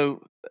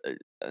 So,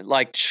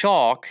 like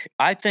chalk,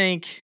 I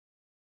think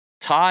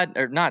Todd,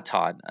 or not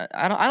Todd.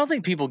 I don't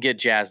think people get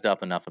jazzed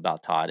up enough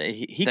about Todd.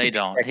 They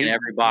don't. He's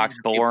every box.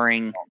 He's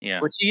boring. Yeah.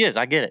 Which he is.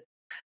 I get it.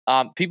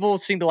 People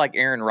seem to like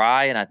Aaron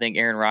Rye, and I think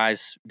Aaron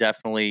Rye's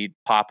definitely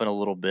popping a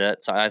little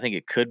bit. So I think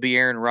it could be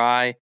Aaron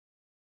Rye,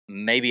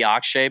 maybe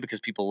Akshay, because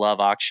people love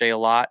Akshay a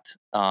lot,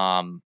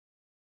 and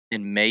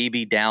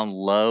maybe down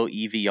low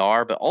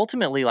EVR. But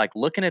ultimately, like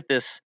looking at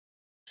this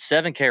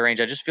 7K range,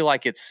 I just feel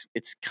like it's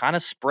kind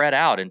of spread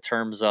out in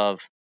terms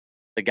of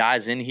the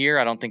guys in here.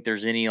 I don't think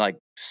there's any like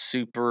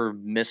super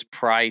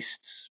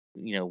mispriced,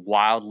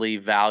 wildly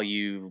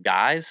value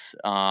guys.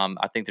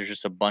 I think there's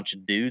just a bunch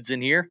of dudes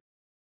in here.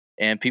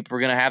 And people are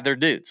going to have their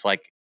dudes.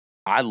 Like,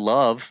 I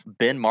love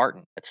Ben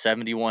Martin at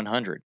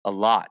 7,100 a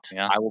lot.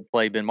 Yeah. I will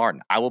play Ben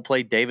Martin. I will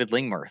play David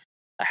Lingmerth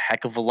a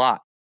heck of a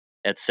lot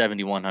at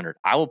 7,100.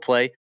 I will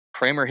play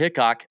Kramer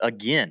Hickok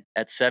again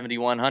at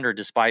 7,100,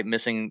 despite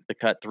missing the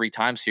cut 3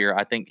 times here.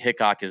 I think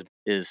Hickok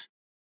is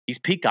he's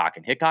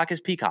peacocking. Hickok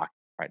is peacocking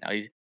right now.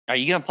 Are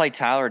you going to play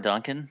Tyler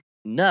Duncan?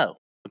 No,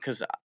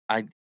 because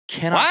I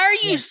cannot.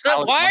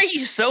 Why are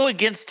you so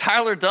against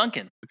Tyler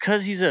Duncan?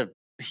 Because he's a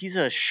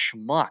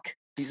schmuck.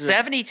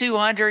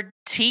 7,200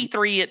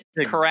 T3 at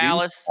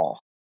Corrales,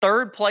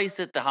 third place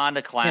at the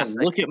Honda Classic.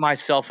 Look at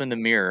myself in the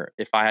mirror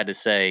if I had to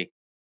say,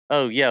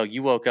 "Oh yeah,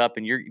 you woke up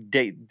and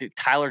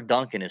Tyler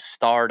Duncan is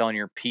starred on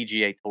your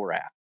PGA Tour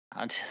app."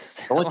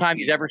 The only time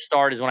he's ever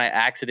starred is when I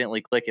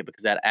accidentally click it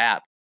because that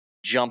app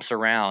jumps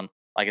around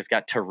like it's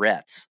got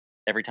Tourette's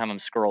every time I'm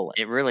scrolling.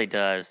 It really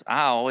does.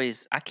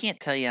 I can't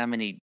tell you how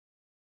many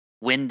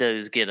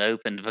windows get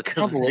opened because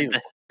of it.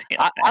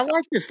 I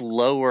like this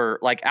lower,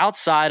 like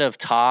outside of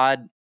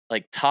Todd,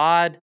 like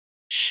Todd,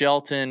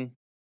 Shelton.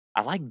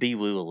 I like B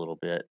Woo a little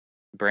bit,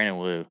 Brandon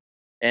Wu,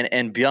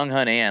 and Byung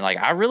Hun An. Like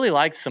I really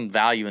like some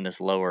value in this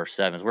lower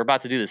sevens. We're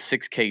about to do the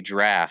 6K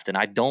draft, and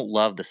I don't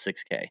love the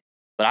 6K,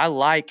 but I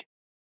like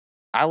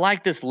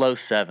this low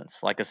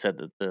sevens. Like I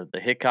said, the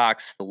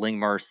Hickoks, the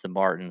Lingmerths, the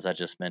Martins I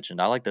just mentioned.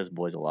 I like those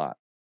boys a lot.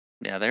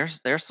 Yeah, there's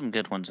some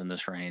good ones in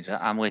this range.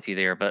 I'm with you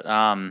there, but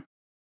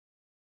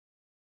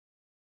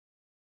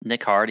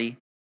Nick Hardy.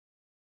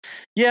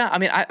 Yeah, I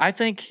mean, I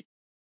think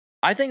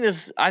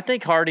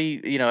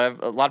Hardy, a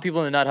lot of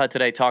people in the Nut Hut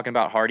today talking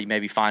about Hardy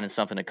maybe finding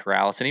something at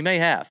Corrales, and he may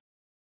have.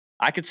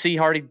 I could see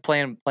Hardy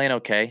playing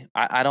okay.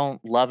 I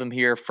don't love him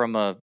here from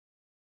a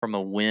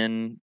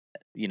win,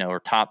 or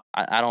top.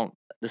 I don't.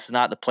 This is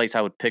not the place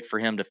I would pick for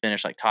him to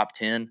finish like top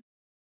 10.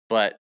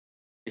 But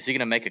is he going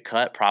to make a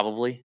cut?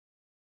 Probably.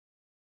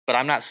 But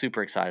I'm not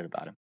super excited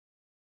about him.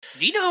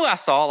 Do you know who I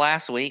saw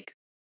last week?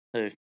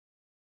 Who?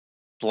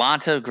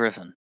 Blanto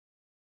Griffin.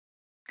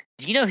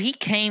 Do you know he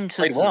came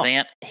to Savannah?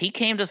 Well. He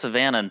came to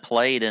Savannah and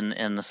played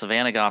in the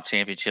Savannah Golf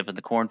Championship and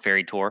the Korn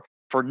Ferry Tour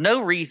for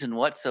no reason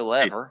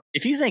whatsoever.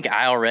 If you think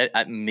I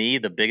already,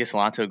 the biggest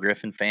Lanto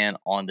Griffin fan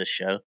on this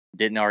show,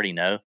 didn't already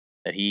know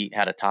that he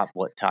had a top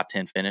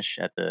 10 finish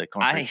at the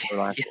Corn Ferry Tour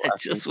last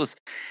week?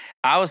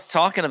 I was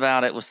talking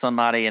about it with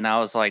somebody, and I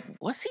was like,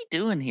 "What's he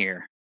doing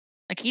here?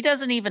 Like, he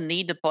doesn't even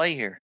need to play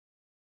here."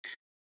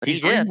 But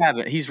He's he did.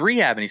 rehabbing. He's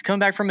rehabbing. He's coming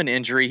back from an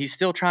injury. He's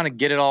still trying to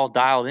get it all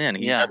dialed in.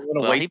 He doesn't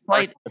want to waste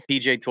starts at the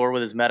PGA Tour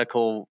with his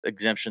medical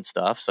exemption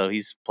stuff, so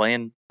he's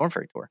playing Corn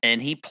Ferry Tour.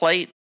 And he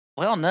played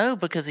well, no,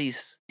 because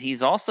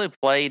he's also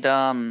played.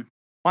 Well,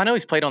 I know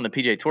he's played on the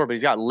PGA Tour, but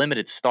he's got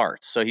limited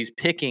starts, so he's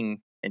picking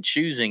and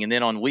choosing. And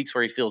then on weeks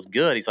where he feels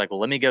good, he's like, "Well,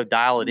 let me go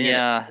dial it in."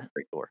 At the Corn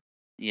Ferry Tour.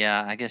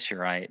 Yeah, I guess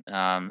you're right.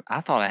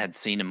 I thought I had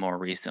seen him more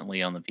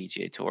recently on the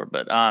PGA Tour,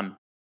 but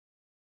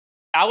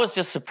I was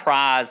just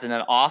surprised in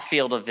an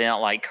off-field event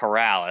like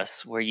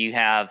Corrales, where you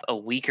have a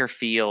weaker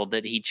field,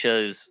 that he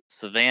chose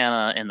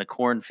Savannah and the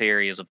Corn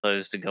Ferry as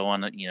opposed to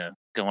going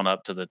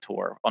up to the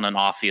tour on an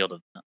off-field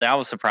event. That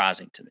was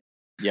surprising to me.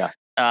 Yeah.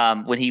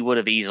 When he would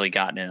have easily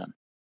gotten in.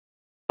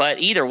 But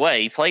either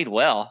way, he played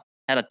well,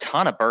 had a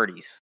ton of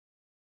birdies.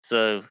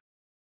 So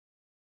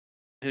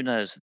who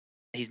knows?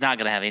 He's not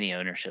going to have any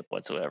ownership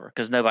whatsoever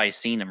because nobody's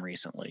seen him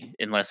recently,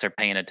 unless they're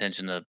paying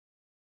attention to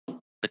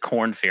the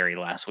Corn Ferry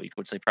last week,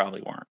 which they probably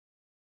weren't.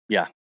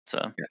 Yeah.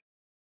 So. Yeah.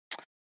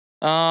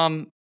 All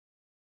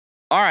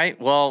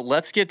right. Well,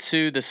 let's get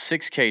to the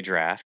 6K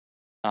draft.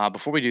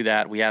 Before we do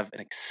that, we have an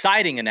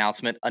exciting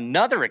announcement,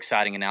 another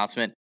exciting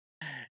announcement,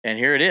 and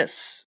here it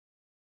is.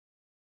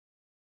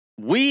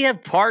 We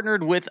have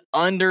partnered with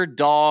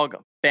Underdog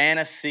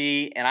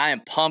Fantasy, and I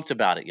am pumped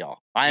about it, y'all.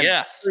 I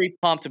am very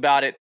pumped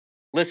about it.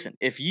 Listen,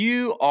 if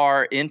you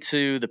are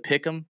into the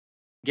pick'em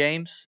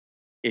games,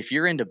 if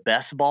you're into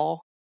best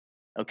ball,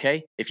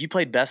 okay, if you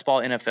played best ball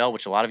NFL,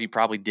 which a lot of you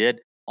probably did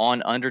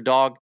on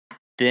Underdog,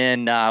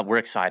 then we're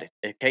excited.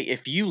 Okay,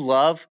 if you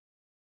love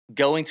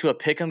going to a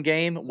pick'em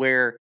game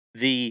where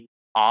the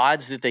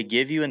odds that they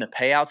give you and the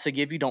payouts they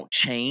give you don't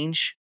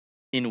change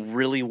in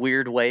really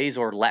weird ways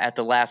or at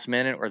the last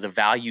minute, or the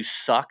value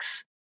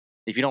sucks,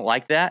 if you don't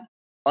like that,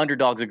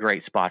 Underdog's a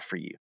great spot for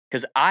you.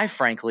 Because I,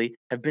 frankly,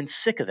 have been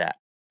sick of that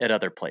at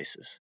other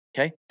places.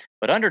 Okay,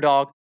 but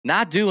Underdog,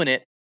 not doing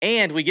it,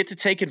 and we get to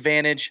take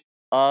advantage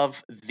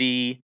of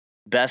the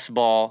best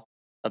ball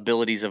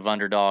abilities of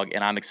Underdog,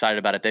 and I'm excited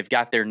about it. They've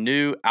got their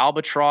new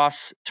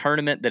Albatross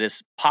tournament that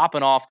is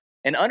popping off,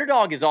 and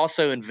Underdog is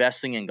also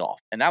investing in golf,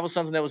 and that was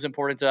something that was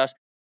important to us.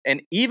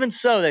 And even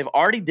so, they've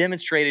already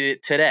demonstrated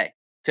it today.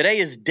 Today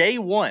is day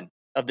one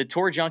of the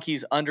Tour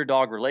Junkies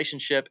Underdog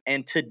relationship,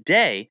 and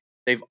today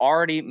they've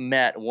already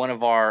met one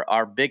of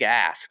our big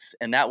asks,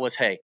 and that was,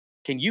 hey,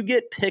 can you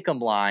get pick'em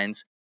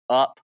lines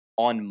up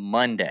on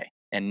Monday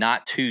and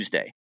not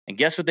Tuesday? And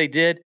guess what they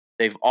did?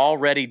 They've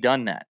already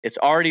done that. It's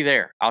already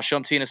there. I'll show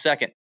them to you in a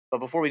second. But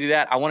before we do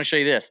that, I want to show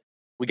you this.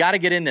 We got to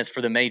get in this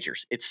for the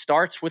majors. It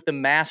starts with the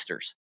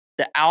Masters,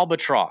 the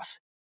Albatross.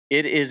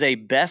 It is a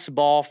best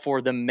ball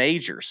for the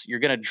majors. You're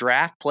going to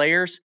draft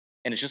players,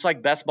 and it's just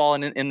like best ball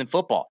in the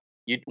football.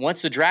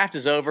 Once the draft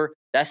is over,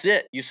 that's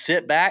it. You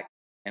sit back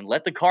and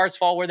let the cards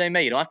fall where they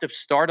may. You don't have to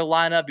start a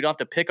lineup. You don't have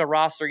to pick a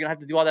roster. You don't have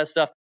to do all that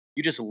stuff.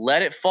 You just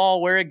let it fall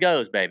where it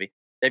goes, baby.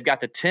 They've got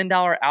the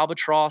 $10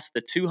 Albatross,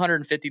 the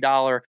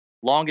 $250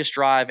 longest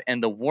drive,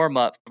 and the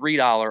warm-up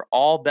 $3,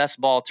 all best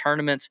ball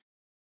tournaments.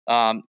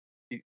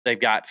 They've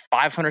got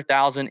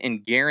 $500,000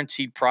 in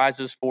guaranteed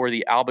prizes for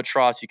the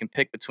Albatross. You can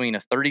pick between a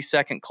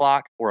 30-second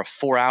clock or a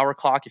 4-hour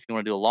clock if you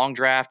want to do a long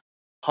draft.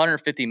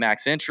 150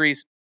 max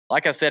entries.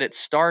 Like I said, it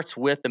starts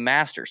with the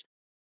Masters.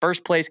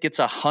 First place gets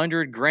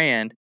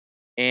 $100,000,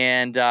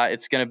 and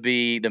it's going to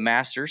be the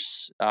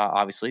Masters,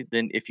 obviously.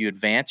 Then if you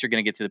advance, you're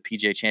going to get to the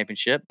PGA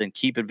Championship. Then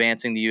keep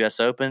advancing the U.S.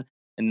 Open,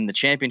 and then the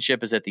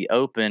Championship is at the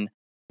Open.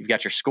 You've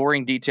got your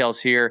scoring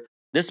details here.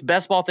 This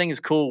best ball thing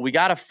is cool. We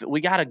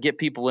gotta get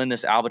people in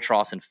this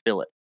Albatross and fill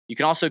it. You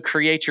can also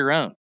create your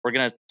own. We're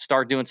gonna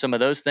start doing some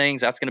of those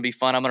things. That's gonna be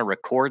fun. I'm gonna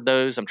record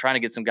those. I'm trying to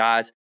get some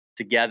guys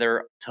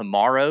together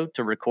tomorrow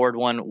to record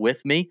one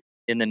with me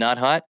in the Nut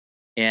Hut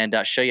and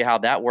show you how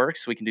that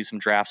works. We can do some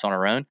drafts on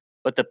our own.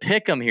 But the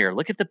pick'em here,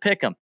 look at the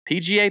pick'em.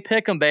 PGA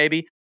pick'em,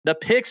 baby. The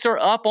picks are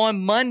up on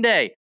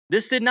Monday.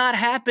 This did not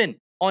happen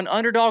on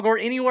Underdog or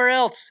anywhere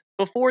else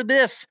before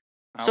this.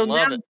 So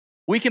now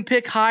we can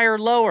pick higher or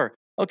lower.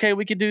 Okay,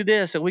 we could do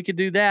this and we could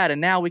do that.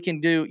 And now we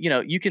can do,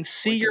 you can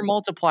see your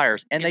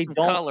multipliers, and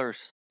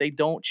they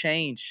don't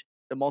change.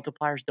 The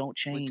multipliers don't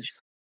change.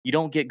 You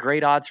don't get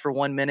great odds for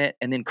 1 minute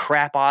and then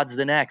crap odds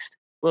the next.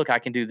 Look, I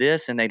can do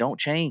this and they don't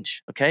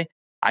change. Okay.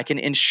 I can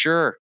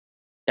ensure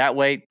that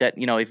way that,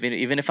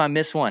 even if I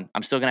miss one,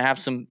 I'm still going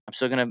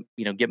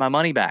to get my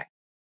money back.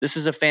 This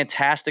is a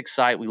fantastic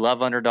site. We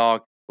love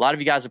Underdog. A lot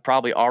of you guys have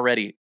probably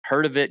already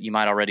heard of it. You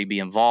might already be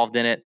involved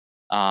in it.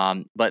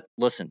 But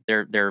listen,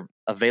 they're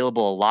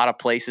available a lot of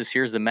places.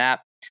 Here's the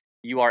map.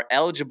 You are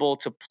eligible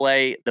to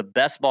play the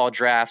best ball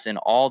drafts in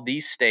all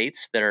these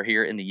states that are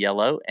here in the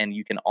yellow, and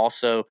you can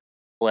also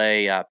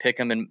play pick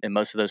 'em in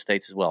most of those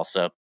states as well.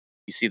 So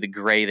you see the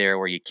gray there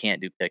where you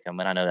can't do pick 'em,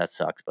 and I know that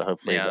sucks, but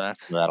hopefully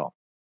that's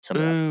some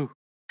of that.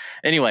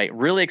 Anyway,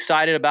 really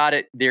excited about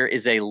it. There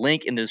is a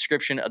link in the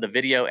description of the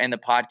video and the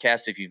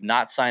podcast. If you've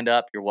not signed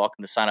up, you're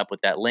welcome to sign up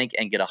with that link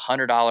and get a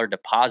 $100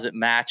 deposit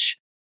match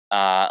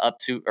up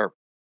to, or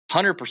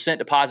 100%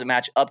 deposit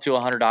match up to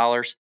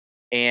 $100,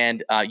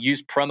 and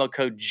use promo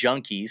code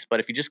Junkies. But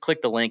if you just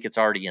click the link, it's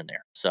already in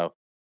there. So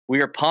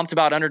we are pumped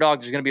about Underdog.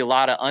 There's going to be a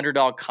lot of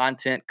Underdog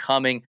content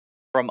coming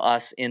from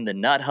us in the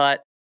Nut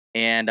Hut.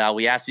 And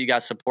we ask that you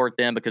guys support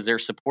them because they're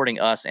supporting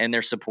us and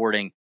they're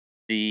supporting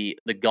the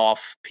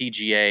golf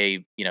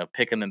PGA,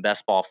 pick 'em and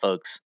best ball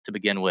folks to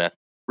begin with.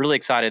 Really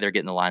excited they're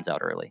getting the lines out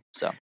early.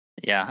 So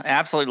yeah,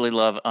 absolutely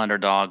love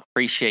Underdog.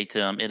 Appreciate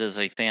them. It is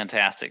a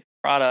fantastic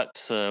product.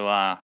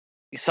 So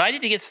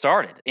excited to get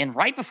started. And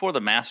right before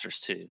the Masters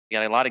too. You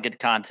got a lot of good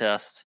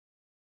contests.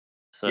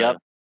 So yep.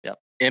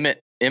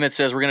 Emmett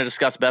says we're going to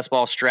discuss best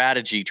ball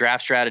strategy,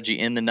 draft strategy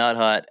in the Nut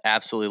Hut.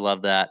 Absolutely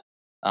love that.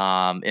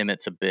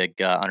 Emmett's a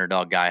big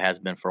Underdog guy, has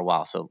been for a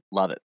while, so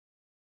love it.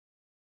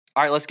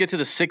 All right, let's get to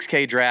the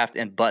 6K draft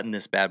and button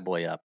this bad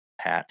boy up,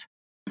 Pat.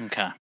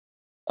 Okay.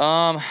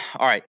 All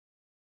right,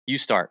 you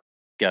start.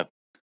 Go.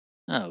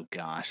 Oh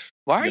gosh,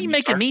 why are you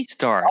making me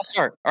start? I'll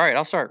start. All right,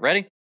 I'll start.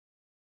 Ready?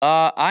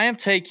 I am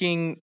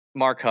taking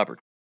Mark Hubbard.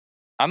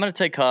 I'm going to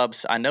take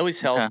Hubs. I know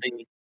he's healthy.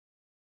 Okay.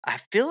 I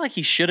feel like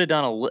he should have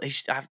done a little.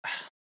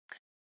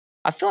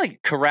 I feel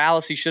like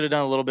Corrales, he should have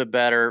done a little bit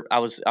better. I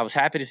was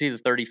happy to see the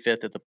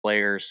 35th at the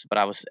Players, but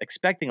I was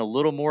expecting a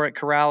little more at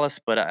Corrales,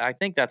 but I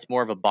think that's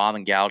more of a bomb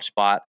and gouge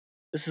spot.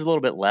 This is a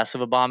little bit less of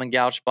a bomb and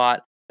gouge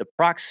spot. The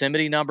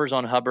proximity numbers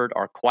on Hubbard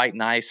are quite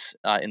nice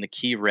in the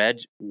key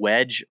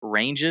wedge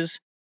ranges,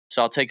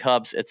 so I'll take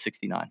Hubs at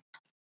 69.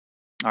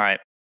 All right.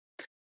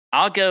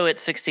 I'll go at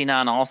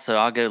 69 also.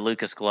 I'll go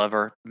Lucas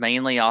Glover,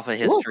 mainly off of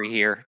history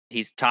here.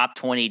 He's top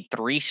 20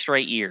 3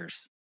 straight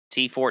years.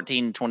 T14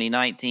 in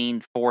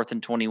 2019, 4th in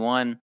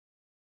 21.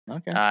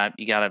 Okay.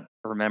 You got to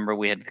remember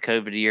we had the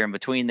COVID year in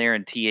between there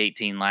and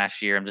T18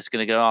 last year. I'm just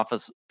going to go off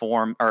of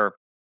form or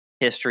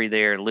history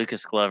there.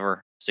 Lucas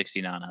Glover,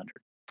 6,900.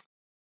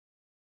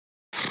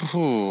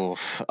 Ooh,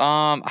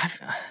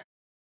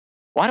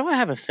 why do I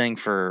have a thing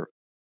for?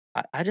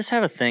 I just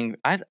have a thing.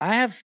 I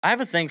have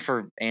a thing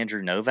for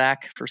Andrew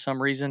Novak for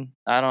some reason.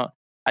 I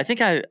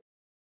think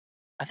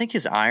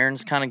his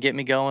irons kind of get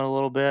me going a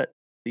little bit.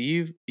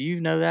 Do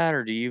you know that,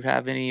 or do you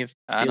have any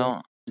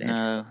feelings?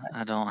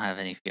 I don't have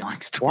any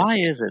feelings. Why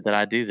is it that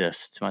I do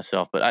this to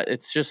myself? But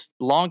it's just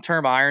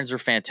long-term irons are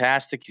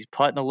fantastic. He's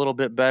putting a little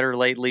bit better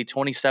lately.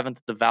 27th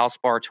at the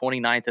Valspar,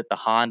 29th at the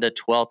Honda,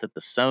 12th at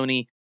the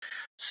Sony.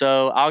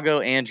 So I'll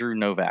go Andrew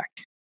Novak.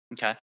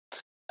 Okay.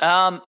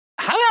 How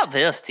about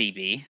this,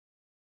 TB?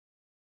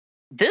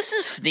 This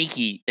is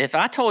sneaky. If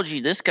I told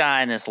you this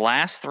guy in his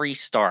last 3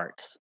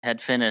 starts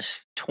had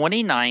finished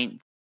 29th,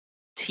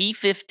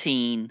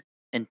 T15,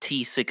 and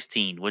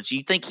T16, would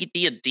you think he'd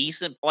be a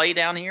decent play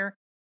down here?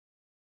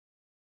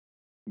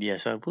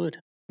 Yes, I would.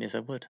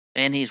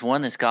 And he's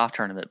won this golf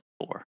tournament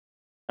before.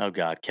 Oh,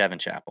 God. Kevin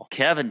Chappell.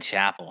 Chappie.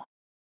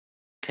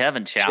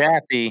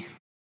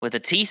 With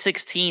a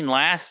T16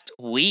 last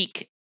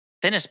week.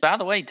 Finished, by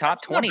the way, top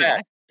 20.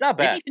 It's not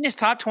bad. Did he finish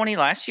top 20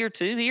 last year,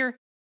 too, here?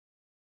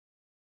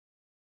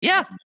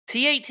 Yeah,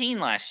 T18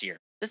 last year.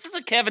 This is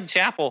a Kevin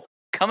Chappell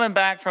coming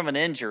back from an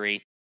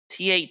injury.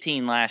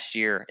 T18 last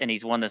year, and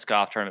he's won this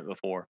golf tournament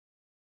before.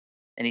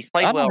 And he's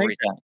played well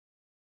recently.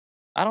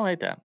 I don't hate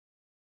that.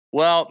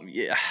 Well,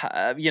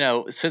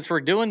 since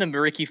we're doing the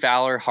Ricky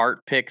Fowler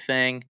heart pick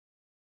thing,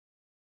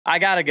 I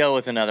got to go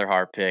with another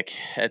heart pick.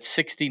 At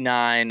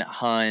 69,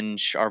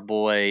 Hunch, our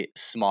boy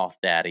Smoth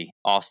Daddy,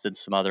 Austin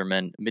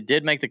Smotherman. It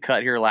did make the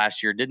cut here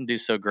last year. Didn't do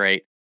so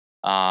great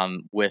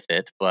with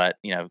it. But,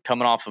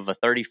 coming off of a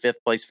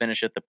 35th place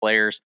finish at the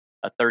Players,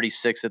 a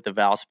 36th at the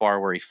Valspar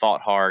where he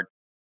fought hard.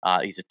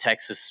 He's a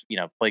Texas,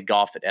 played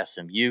golf at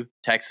SMU,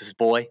 Texas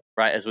boy,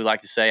 right? As we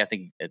like to say. I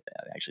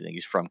actually think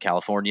he's from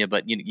California,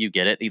 but you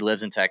get it. He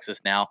lives in Texas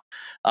now.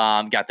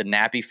 Got the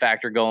nappy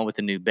factor going with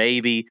the new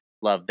baby.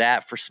 Love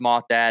that for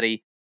Smoth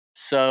Daddy.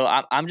 So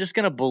I'm just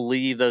going to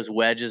believe those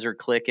wedges are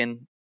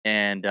clicking,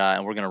 and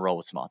we're going to roll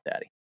with Smoth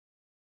Daddy.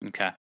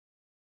 Okay.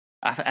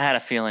 I had a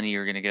feeling you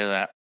were going to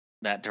go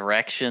that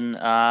direction.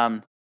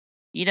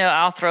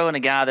 I'll throw in a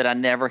guy that I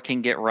never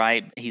can get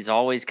right. He's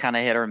always kind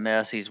of hit or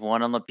miss. He's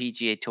won on the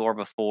PGA Tour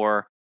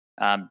before.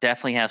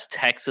 Definitely has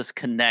Texas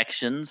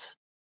connections.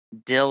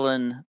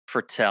 Dylan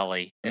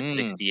Fratelli at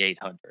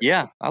 6,800.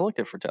 Yeah, I looked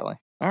at Fratelli.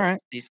 All right.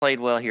 He's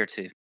played well here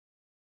too.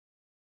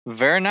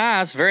 Very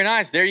nice. Very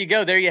nice. There you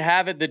go. There you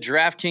have it. The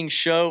DraftKings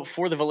show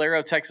for the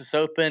Valero Texas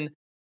Open.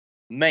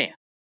 Man,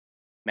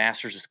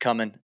 Masters is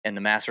coming, and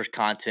the Masters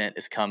content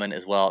is coming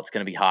as well. It's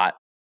going to be hot.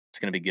 It's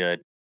going to be good.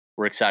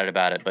 We're excited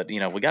about it. But,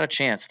 we got a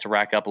chance to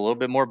rack up a little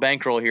bit more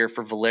bankroll here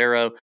for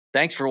Valero.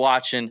 Thanks for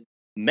watching.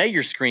 May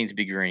your screens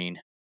be green.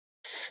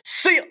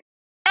 See ya.